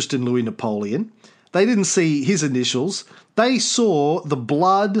no interest in Louis Napoleon, they didn't see his initials. They saw the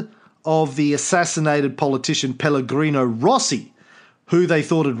blood of the assassinated politician Pellegrino Rossi, who they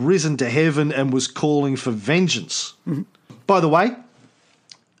thought had risen to heaven and was calling for vengeance. By the way,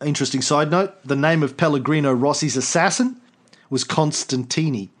 interesting side note, the name of Pellegrino Rossi's assassin was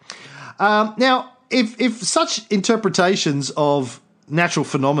Constantine. Now, if such interpretations of natural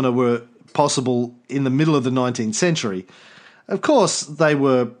phenomena were possible in the middle of the 19th century, of course they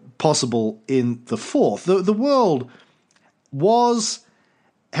were possible in the 4th. The world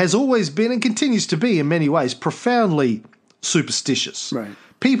has always been and continues to be in many ways profoundly superstitious. Right.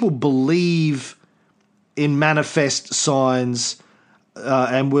 People believe in manifest signs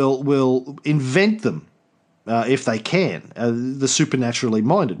and will invent them if they can, the supernaturally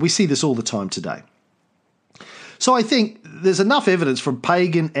minded. We see this all the time today. So I think there's enough evidence from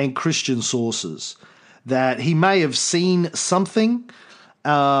pagan and Christian sources that he may have seen something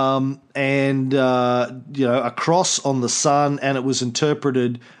a cross on the sun, and it was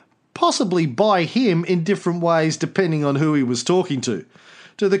interpreted possibly by him in different ways depending on who he was talking to.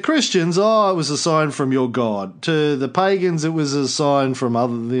 To the Christians, it was a sign from your God. To the pagans, it was a sign from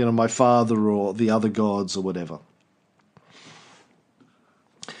my father or the other gods or whatever.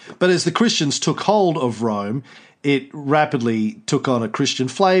 But as the Christians took hold of Rome, it rapidly took on a Christian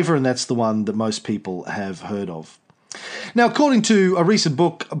flavour, and that's the one that most people have heard of. Now, according to a recent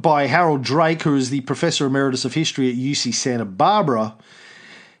book by Harold Drake, who is the Professor Emeritus of History at UC Santa Barbara,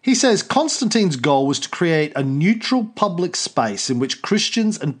 he says Constantine's goal was to create a neutral public space in which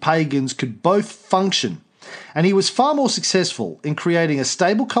Christians and pagans could both function, and he was far more successful in creating a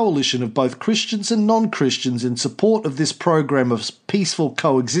stable coalition of both Christians and non-Christians in support of this program of peaceful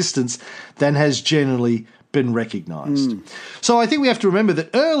coexistence than has generally been recognised. So I think we have to remember that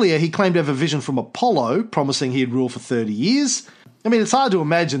earlier he claimed to have a vision from Apollo, promising he'd rule for 30 years. I mean, it's hard to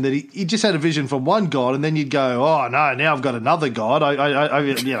imagine that he just had a vision from one god, and then you'd go, oh, no, now I've got another god.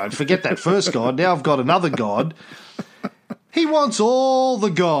 I forget that first god. Now I've got another god. He wants all the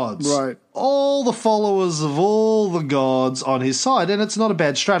gods, right? All the followers of all the gods on his side, and it's not a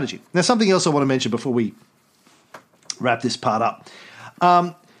bad strategy. Now, something else I want to mention before we wrap this part up.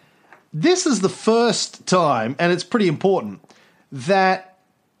 This is the first time, and it's pretty important, that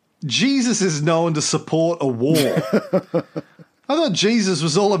Jesus is known to support a war. I thought Jesus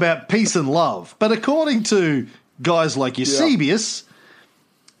was all about peace and love. But according to guys like Eusebius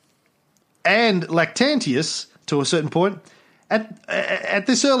and Lactantius, to a certain point, at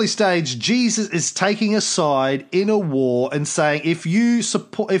this early stage, Jesus is taking a side in a war and saying, if you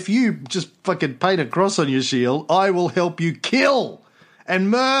just fucking paint a cross on your shield, I will help you kill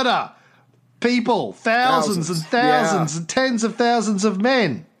and murder people, thousands and thousands and tens of thousands of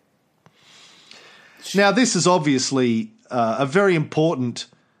men. Now, this is obviously a very important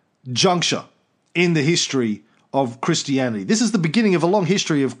juncture in the history of Christianity. This is the beginning of a long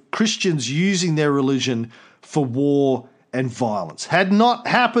history of Christians using their religion for war and violence. Had not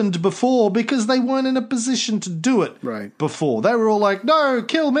happened before because they weren't in a position to do it before. They were all like, no,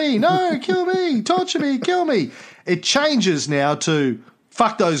 kill me, torture me, kill me. It changes now to,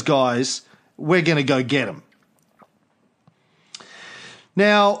 fuck those guys, we're going to go get them.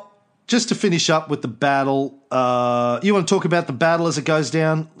 Now, just to finish up with the battle, you want to talk about the battle as it goes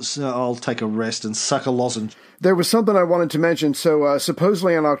down? So I'll take a rest and suck a lozenge. There was something I wanted to mention. So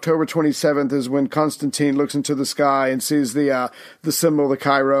supposedly on October 27th is when Constantine looks into the sky and sees the symbol, the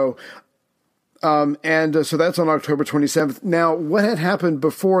Cairo. So that's on October 27th. Now, what had happened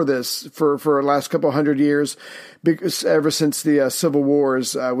before this for the last couple hundred years, because ever since the civil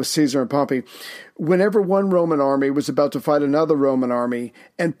wars with Caesar and Pompey, whenever one Roman army was about to fight another Roman army,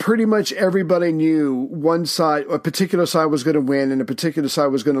 and pretty much everybody knew one side, a particular side was going to win and a particular side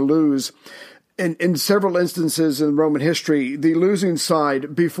was going to lose, in several instances in Roman history, the losing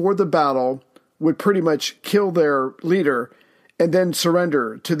side before the battle would pretty much kill their leader and then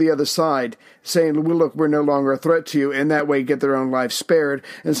surrender to the other side, saying, well, look, we're no longer a threat to you, and that way get their own life spared.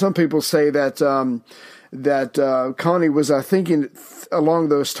 And some people say that Conny was thinking along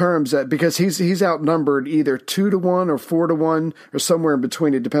those terms, that because he's outnumbered either 2-1 or 4-1 or somewhere in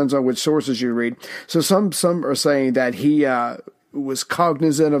between. It depends on which sources you read. So some are saying that he was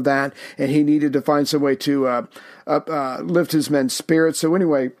cognizant of that, and he needed to find some way to lift his men's spirits. So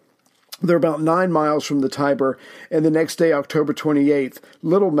anyway, they're about 9 miles from the Tiber, and the next day, October 28th,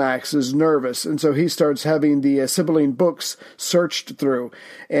 little Max is nervous, and so he starts having the Sibylline books searched through.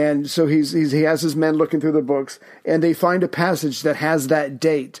 And so he has his men looking through the books, and they find a passage that has that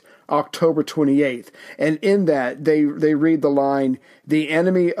date, October 28th. And in that, they read the line, "The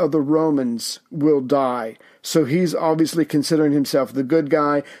enemy of the Romans will die." So he's obviously considering himself the good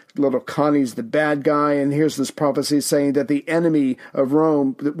guy. Little Conny's the bad guy. And here's this prophecy saying that the enemy of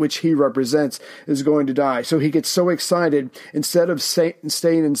Rome, which he represents, is going to die. So he gets so excited, instead of staying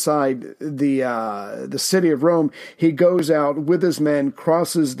inside the city of Rome, he goes out with his men,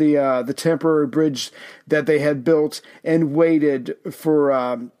 crosses the temporary bridge that they had built, and waited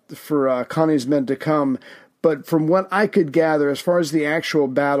for Conny's men to come. But from what I could gather, as far as the actual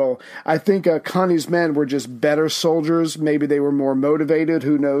battle, I think Conny's men were just better soldiers. Maybe they were more motivated.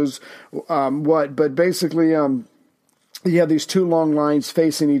 Who knows what? But basically, you have these two long lines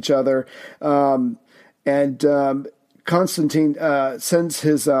facing each other. Constantine sends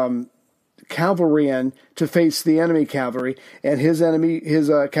his cavalry in to face the enemy cavalry, and his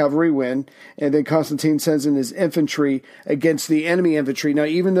cavalry win. And then Constantine sends in his infantry against the enemy infantry. Now,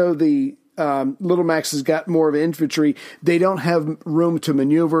 even though the Little Max has got more of infantry, they don't have room to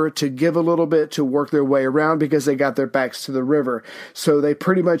maneuver, to give a little bit, to work their way around, because they got their backs to the river. So they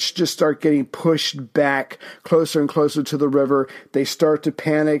pretty much just start getting pushed back closer and closer to the river. They start to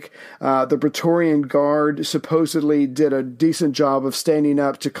panic. The Praetorian Guard supposedly did a decent job of standing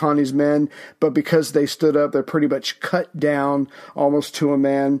up to Conny's men, but because they stood up, they're pretty much cut down almost to a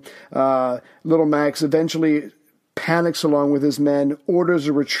man. Little Max eventually panics along with his men, orders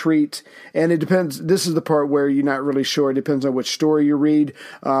a retreat, and it depends. This is the part where you're not really sure. It depends on which story you read.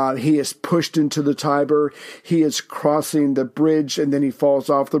 He is pushed into the Tiber. He is crossing the bridge, and then he falls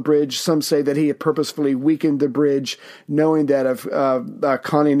off the bridge. Some say that he had purposefully weakened the bridge, knowing that if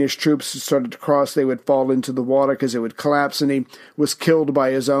Conny and his troops started to cross, they would fall into the water because it would collapse, and he was killed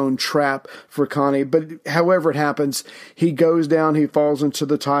by his own trap for Conny. But however it happens, he goes down, he falls into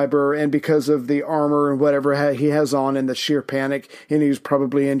the Tiber, and because of the armor and whatever he has on in the sheer panic, and he was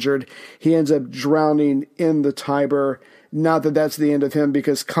probably injured, he ends up drowning in the Tiber. Not that that's the end of him,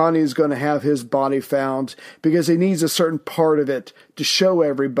 because Conny's going to have his body found, because he needs a certain part of it to show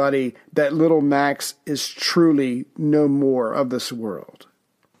everybody that little Max is truly no more of this world.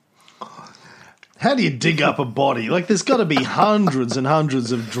 How do you dig up a body? Like, there's got to be hundreds and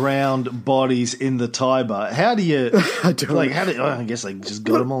hundreds of drowned bodies in the Tiber. How do you? I guess they just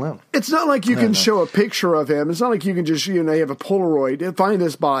got them all out. It's not like you can show a picture of him. It's not like you can just you have a Polaroid and find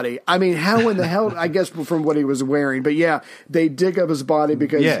this body. I mean, how in the hell? I guess from what he was wearing, but yeah, they dig up his body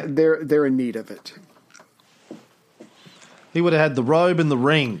because they're in need of it. He would have had the robe and the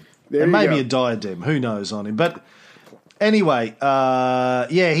ring, there and maybe go. a diadem. Who knows on him? But anyway,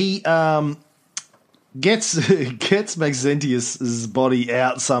 he. Gets Maxentius's body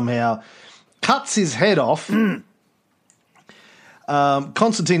out somehow, cuts his head off.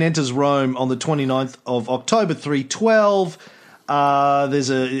 Constantine enters Rome on the 29th of October 312. There's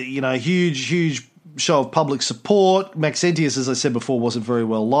a huge show of public support. Maxentius, as I said before, wasn't very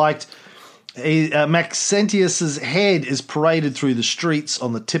well liked. Maxentius's head is paraded through the streets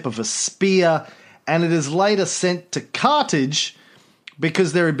on the tip of a spear, and it is later sent to Carthage,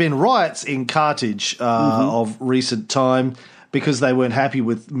 because there had been riots in Carthage of recent time, because they weren't happy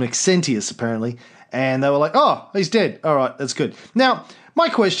with Maxentius, apparently. And they were like, oh, he's dead. All right, that's good. Now, my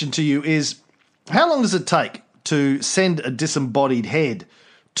question to you is, how long does it take to send a disembodied head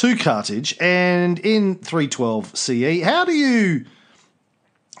to Carthage? And in 312 CE, how do you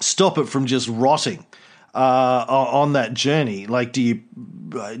stop it from just rotting on that journey? Like, do you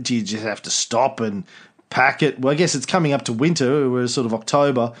just have to stop and pack it? Well, I guess it's coming up to winter. We're sort of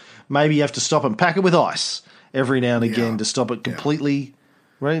October. Maybe you have to stop and pack it with ice every now and again to stop it completely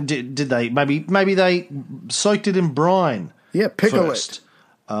Right? Did they maybe they soaked it in brine? Yeah, pickle first.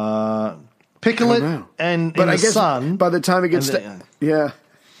 Pickle it and but in I the guess sun. by the time it gets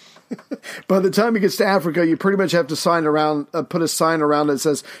by the time it gets to Africa, you pretty much have to put a sign around that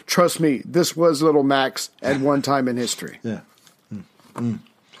says, "Trust me, this was little Max at one time in history." Yeah.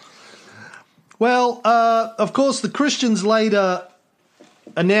 Well, of course, the Christians later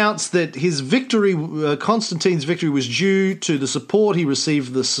announced that his victory, Constantine's victory, was due to the support he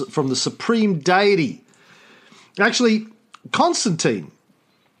received from the supreme deity. Actually, Constantine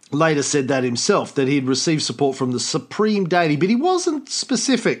later said that himself, that he'd received support from the supreme deity, but he wasn't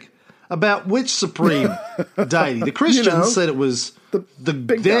specific about which supreme deity. The Christians said it was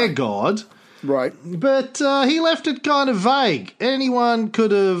their god. Right. But he left it kind of vague. Anyone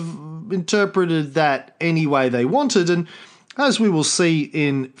could have interpreted that any way they wanted, and as we will see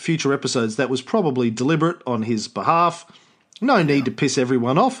in future episodes, that was probably deliberate on his behalf. No need to piss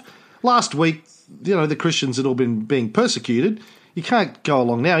everyone off. Last week, the Christians had all been being persecuted. You can't go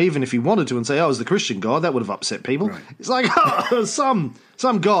along now, even if he wanted to, and say, "Oh, it was the Christian god." That would have upset people. Right. It's like, oh, some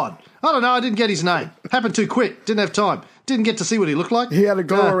god. I don't know. I didn't get his name. Happened too quick. Didn't have time. Didn't get to see what he looked like. He had a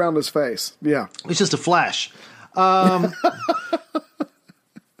glow around his face. Yeah. It's just a flash.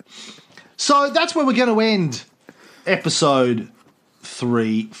 So that's where we're going to end episode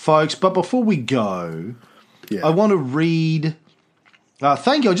 3, folks. But before we go, I want to read...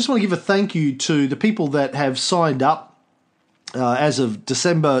 thank you. I just want to give a thank you to the people that have signed up as of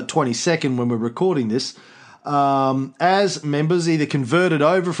December 22nd when we're recording this, as members, either converted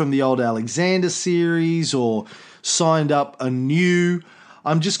over from the old Alexander series or signed up anew.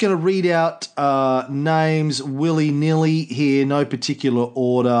 I'm just going to read out names willy-nilly here, no particular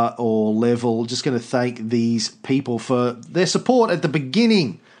order or level. Just going to thank these people for their support at the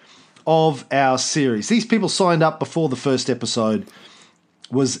beginning of our series. These people signed up before the first episode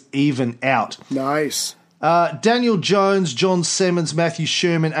was even out. Nice. Daniel Jones, John Simmons, Matthew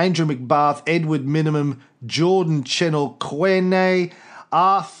Sherman, Andrew McBath, Edward Minimum, Jordan Chennel Quene,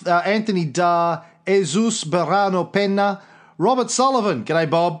 Anthony Dar, Jesus Berano Penna, Robert Sullivan, g'day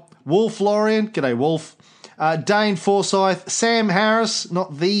Bob, Wolf Lorian, g'day Wolf, Dane Forsyth, Sam Harris,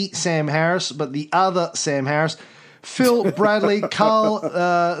 not the Sam Harris, but the other Sam Harris, Phil Bradley, Carl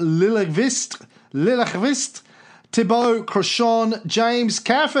Lillekvist, Thibaut Crochon, James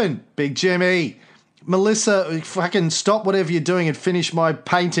Caffin, Big Jimmy, Melissa, fucking stop whatever you're doing and finish my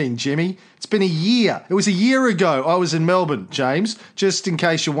painting, Jimmy. It's been a year. It was a year ago I was in Melbourne, James, just in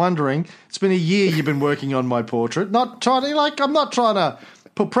case you're wondering. It's been a year you've been working on my portrait. I'm not trying to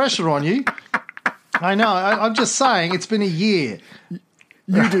put pressure on you. I know. I'm just saying it's been a year.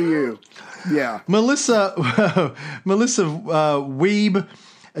 You do you. Yeah. Melissa Weeb,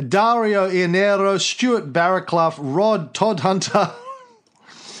 Dario Ianero, Stuart Barraclough, Rod Todd Hunter.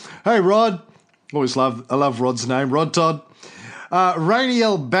 Hey, Rod. I love Rod's name, Rod Todd.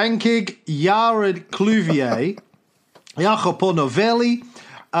 Rainiel Bankig, Yared Cluvier, Jacopo Novelli,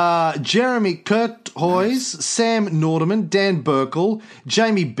 Jeremy Kurthoys, Sam Norderman, Dan Burkle,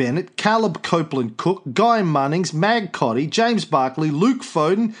 Jamie Bennett, Caleb Copeland Cook, Guy Munnings, Mag Cotty, James Barkley, Luke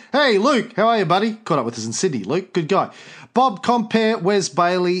Foden. Hey, Luke, how are you, buddy? Caught up with us in Sydney, Luke. Good guy. Bob Compere, Wes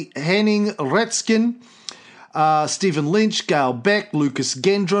Bailey, Henning Retzkin, Stephen Lynch, Gail Beck, Lucas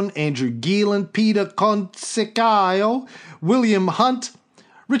Gendron, Andrew Geelan, Peter Consecayo, William Hunt,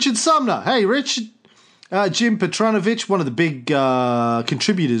 Richard Sumner. Hey, Richard. Jim Petronovich, one of the big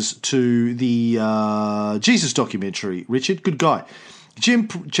contributors to the Jesus documentary. Richard, good guy. Jim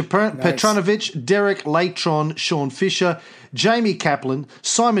Petronovich, Derek Latron, Sean Fisher, Jamie Kaplan,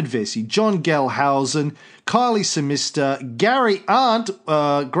 Simon Vesey, John Gelhausen, Kylie Semister, Gary Arndt,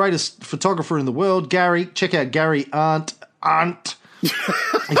 greatest photographer in the world. Gary, check out Gary Arndt.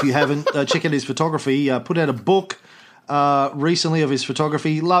 If you haven't, check out his photography. Put out a book recently of his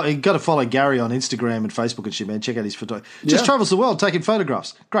photography. You got to follow Gary on Instagram and Facebook and shit, man. Check out his photography. Just travels the world taking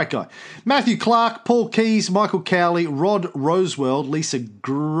photographs. Great guy. Matthew Clark, Paul Keys, Michael Cowley, Rod Rosewell, Lisa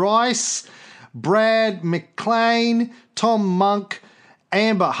Grice, Brad McLean, Tom Monk,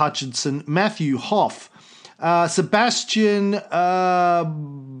 Amber Hutchinson, Matthew Hoff, Sebastian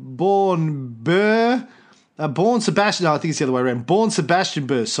Born Sebastian, no, I think it's the other way around. Born Sebastian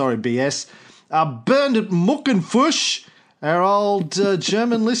Burr, sorry, BS. Bernard Muckenfusch, our old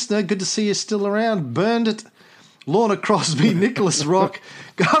German listener. Good to see you still around. Bernard, Lorna Crosby, Nicholas Rock.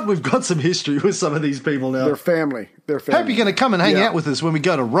 God, we've got some history with some of these people now. They're family. Hope you're going to come and hang out with us when we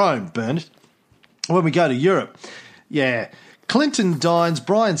go to Rome, Bernard. When we go to Europe. Yeah. Clinton Dines,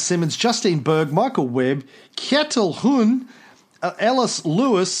 Brian Simmons, Justine Berg, Michael Webb, Kjetil Hun, Ellis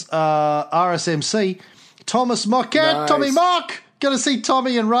Lewis, RSMC, Thomas Mockett, Tommy Mock. Going to see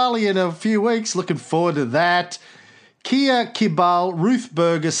Tommy and Raleigh in a few weeks. Looking forward to that. Kia Kibal, Ruth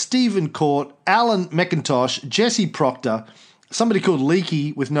Berger, Stephen Court, Alan McIntosh, Jesse Proctor, somebody called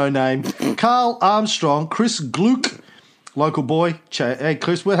Leakey with no name, Carl Armstrong, Chris Gluck, local boy. Hey,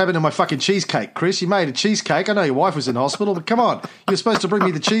 Chris, what happened to my fucking cheesecake? Chris, you made a cheesecake. I know your wife was in hospital, but come on. You're supposed to bring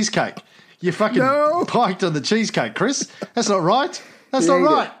me the cheesecake. You fucking piked on the cheesecake, Chris. That's not right. That's not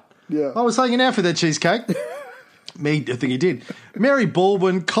right. Yeah. I was hanging out for that cheesecake. I think he did. Mary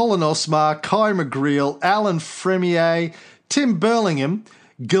Baldwin, Colin Osmar, Kai McGreal, Alan Fremier, Tim Burlingham,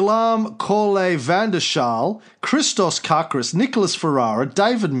 Guillaume Corley van der Schaal, Christos Kakris, Nicholas Ferrara,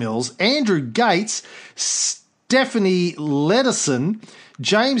 David Mills, Andrew Gates, Stephanie Ledison,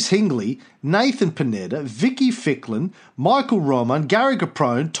 James Hingley, Nathan Panetta, Vicky Ficklin, Michael Roman, Gary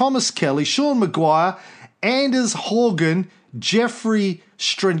Caprone, Thomas Kelly, Sean Maguire, Anders Horgan, Jeffrey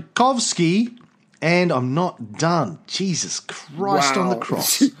Strinkovsky, and I'm not done. Jesus Christ on the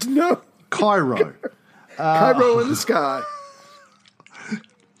cross. No. Cairo. Cairo in the sky.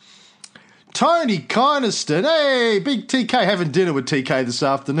 Tony Kynaston. Hey, big TK. Having dinner with TK this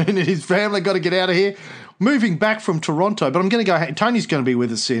afternoon and his family. Got to get out of here. Moving back from Toronto, but I'm going to go. Tony's going to be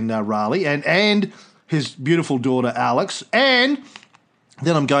with us in Raleigh and his beautiful daughter Alex. And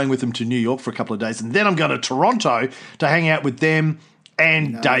then I'm going with them to New York for a couple of days. And then I'm going to Toronto to hang out with them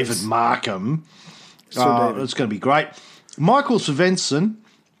and David Markham. It's going to be great. Michael Svensson.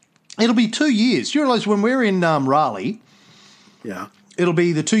 It'll be 2 years. You realise when we're in Raleigh, it'll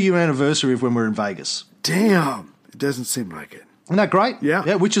be the 2-year anniversary of when we're in Vegas. Damn. It doesn't seem like it. Isn't that great?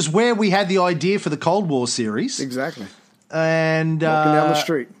 Yeah. Which is where we had the idea for the Cold War series. Exactly. And walking down the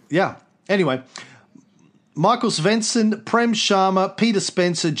street. Yeah. Anyway, Michael Svensson, Prem Sharma, Peter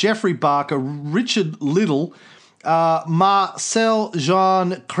Spencer, Jeffrey Barker, Richard Little, Marcel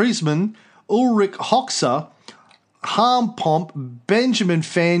Jean Kriesman, Ulrich Hoxer, Harm Pomp, Benjamin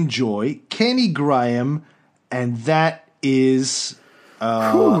Fanjoy, Kenny Graham, and that is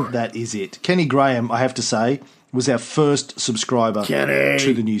it. Kenny Graham, I have to say, was our first subscriber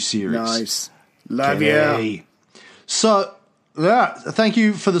to the new series. Nice. Love you. So, thank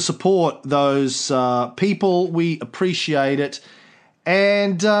you for the support, those people. We appreciate it.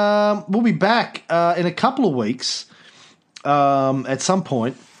 And we'll be back in a couple of weeks at some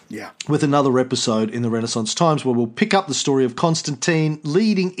point. With another episode in the Renaissance Times where we'll pick up the story of Constantine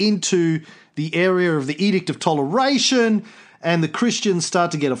leading into the area of the Edict of Toleration, and the Christians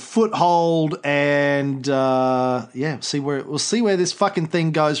start to get a foothold, and we'll see where this fucking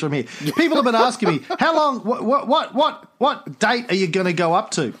thing goes from here. People have been asking me, how long, what date are you going to go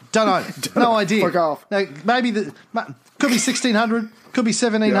up to? Don't know. No idea. Fuck off. Now, maybe could be 1600, could be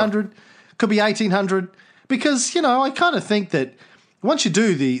 1700, could be 1800, because, I kind of think that once you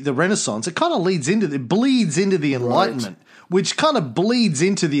do the Renaissance, it kind of bleeds into the Enlightenment, which kind of bleeds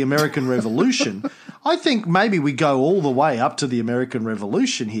into the American Revolution. I think maybe we go all the way up to the American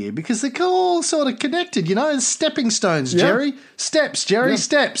Revolution here because they're all sort of connected, as stepping stones, Jerry. Steps, Jerry,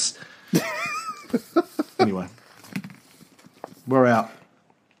 steps. Anyway, we're out.